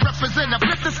national represent a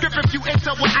flip the script if you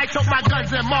enter when I took my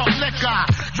guns and malt liquor.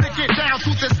 Drink it down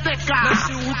to the sticker. Let's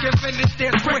see who can finish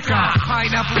this quicker.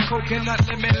 Pineapple, coconut,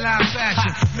 lemon, lime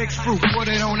fashion. Mixed fruit, put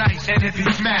it on ice and if you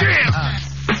smash.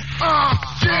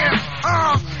 Damn.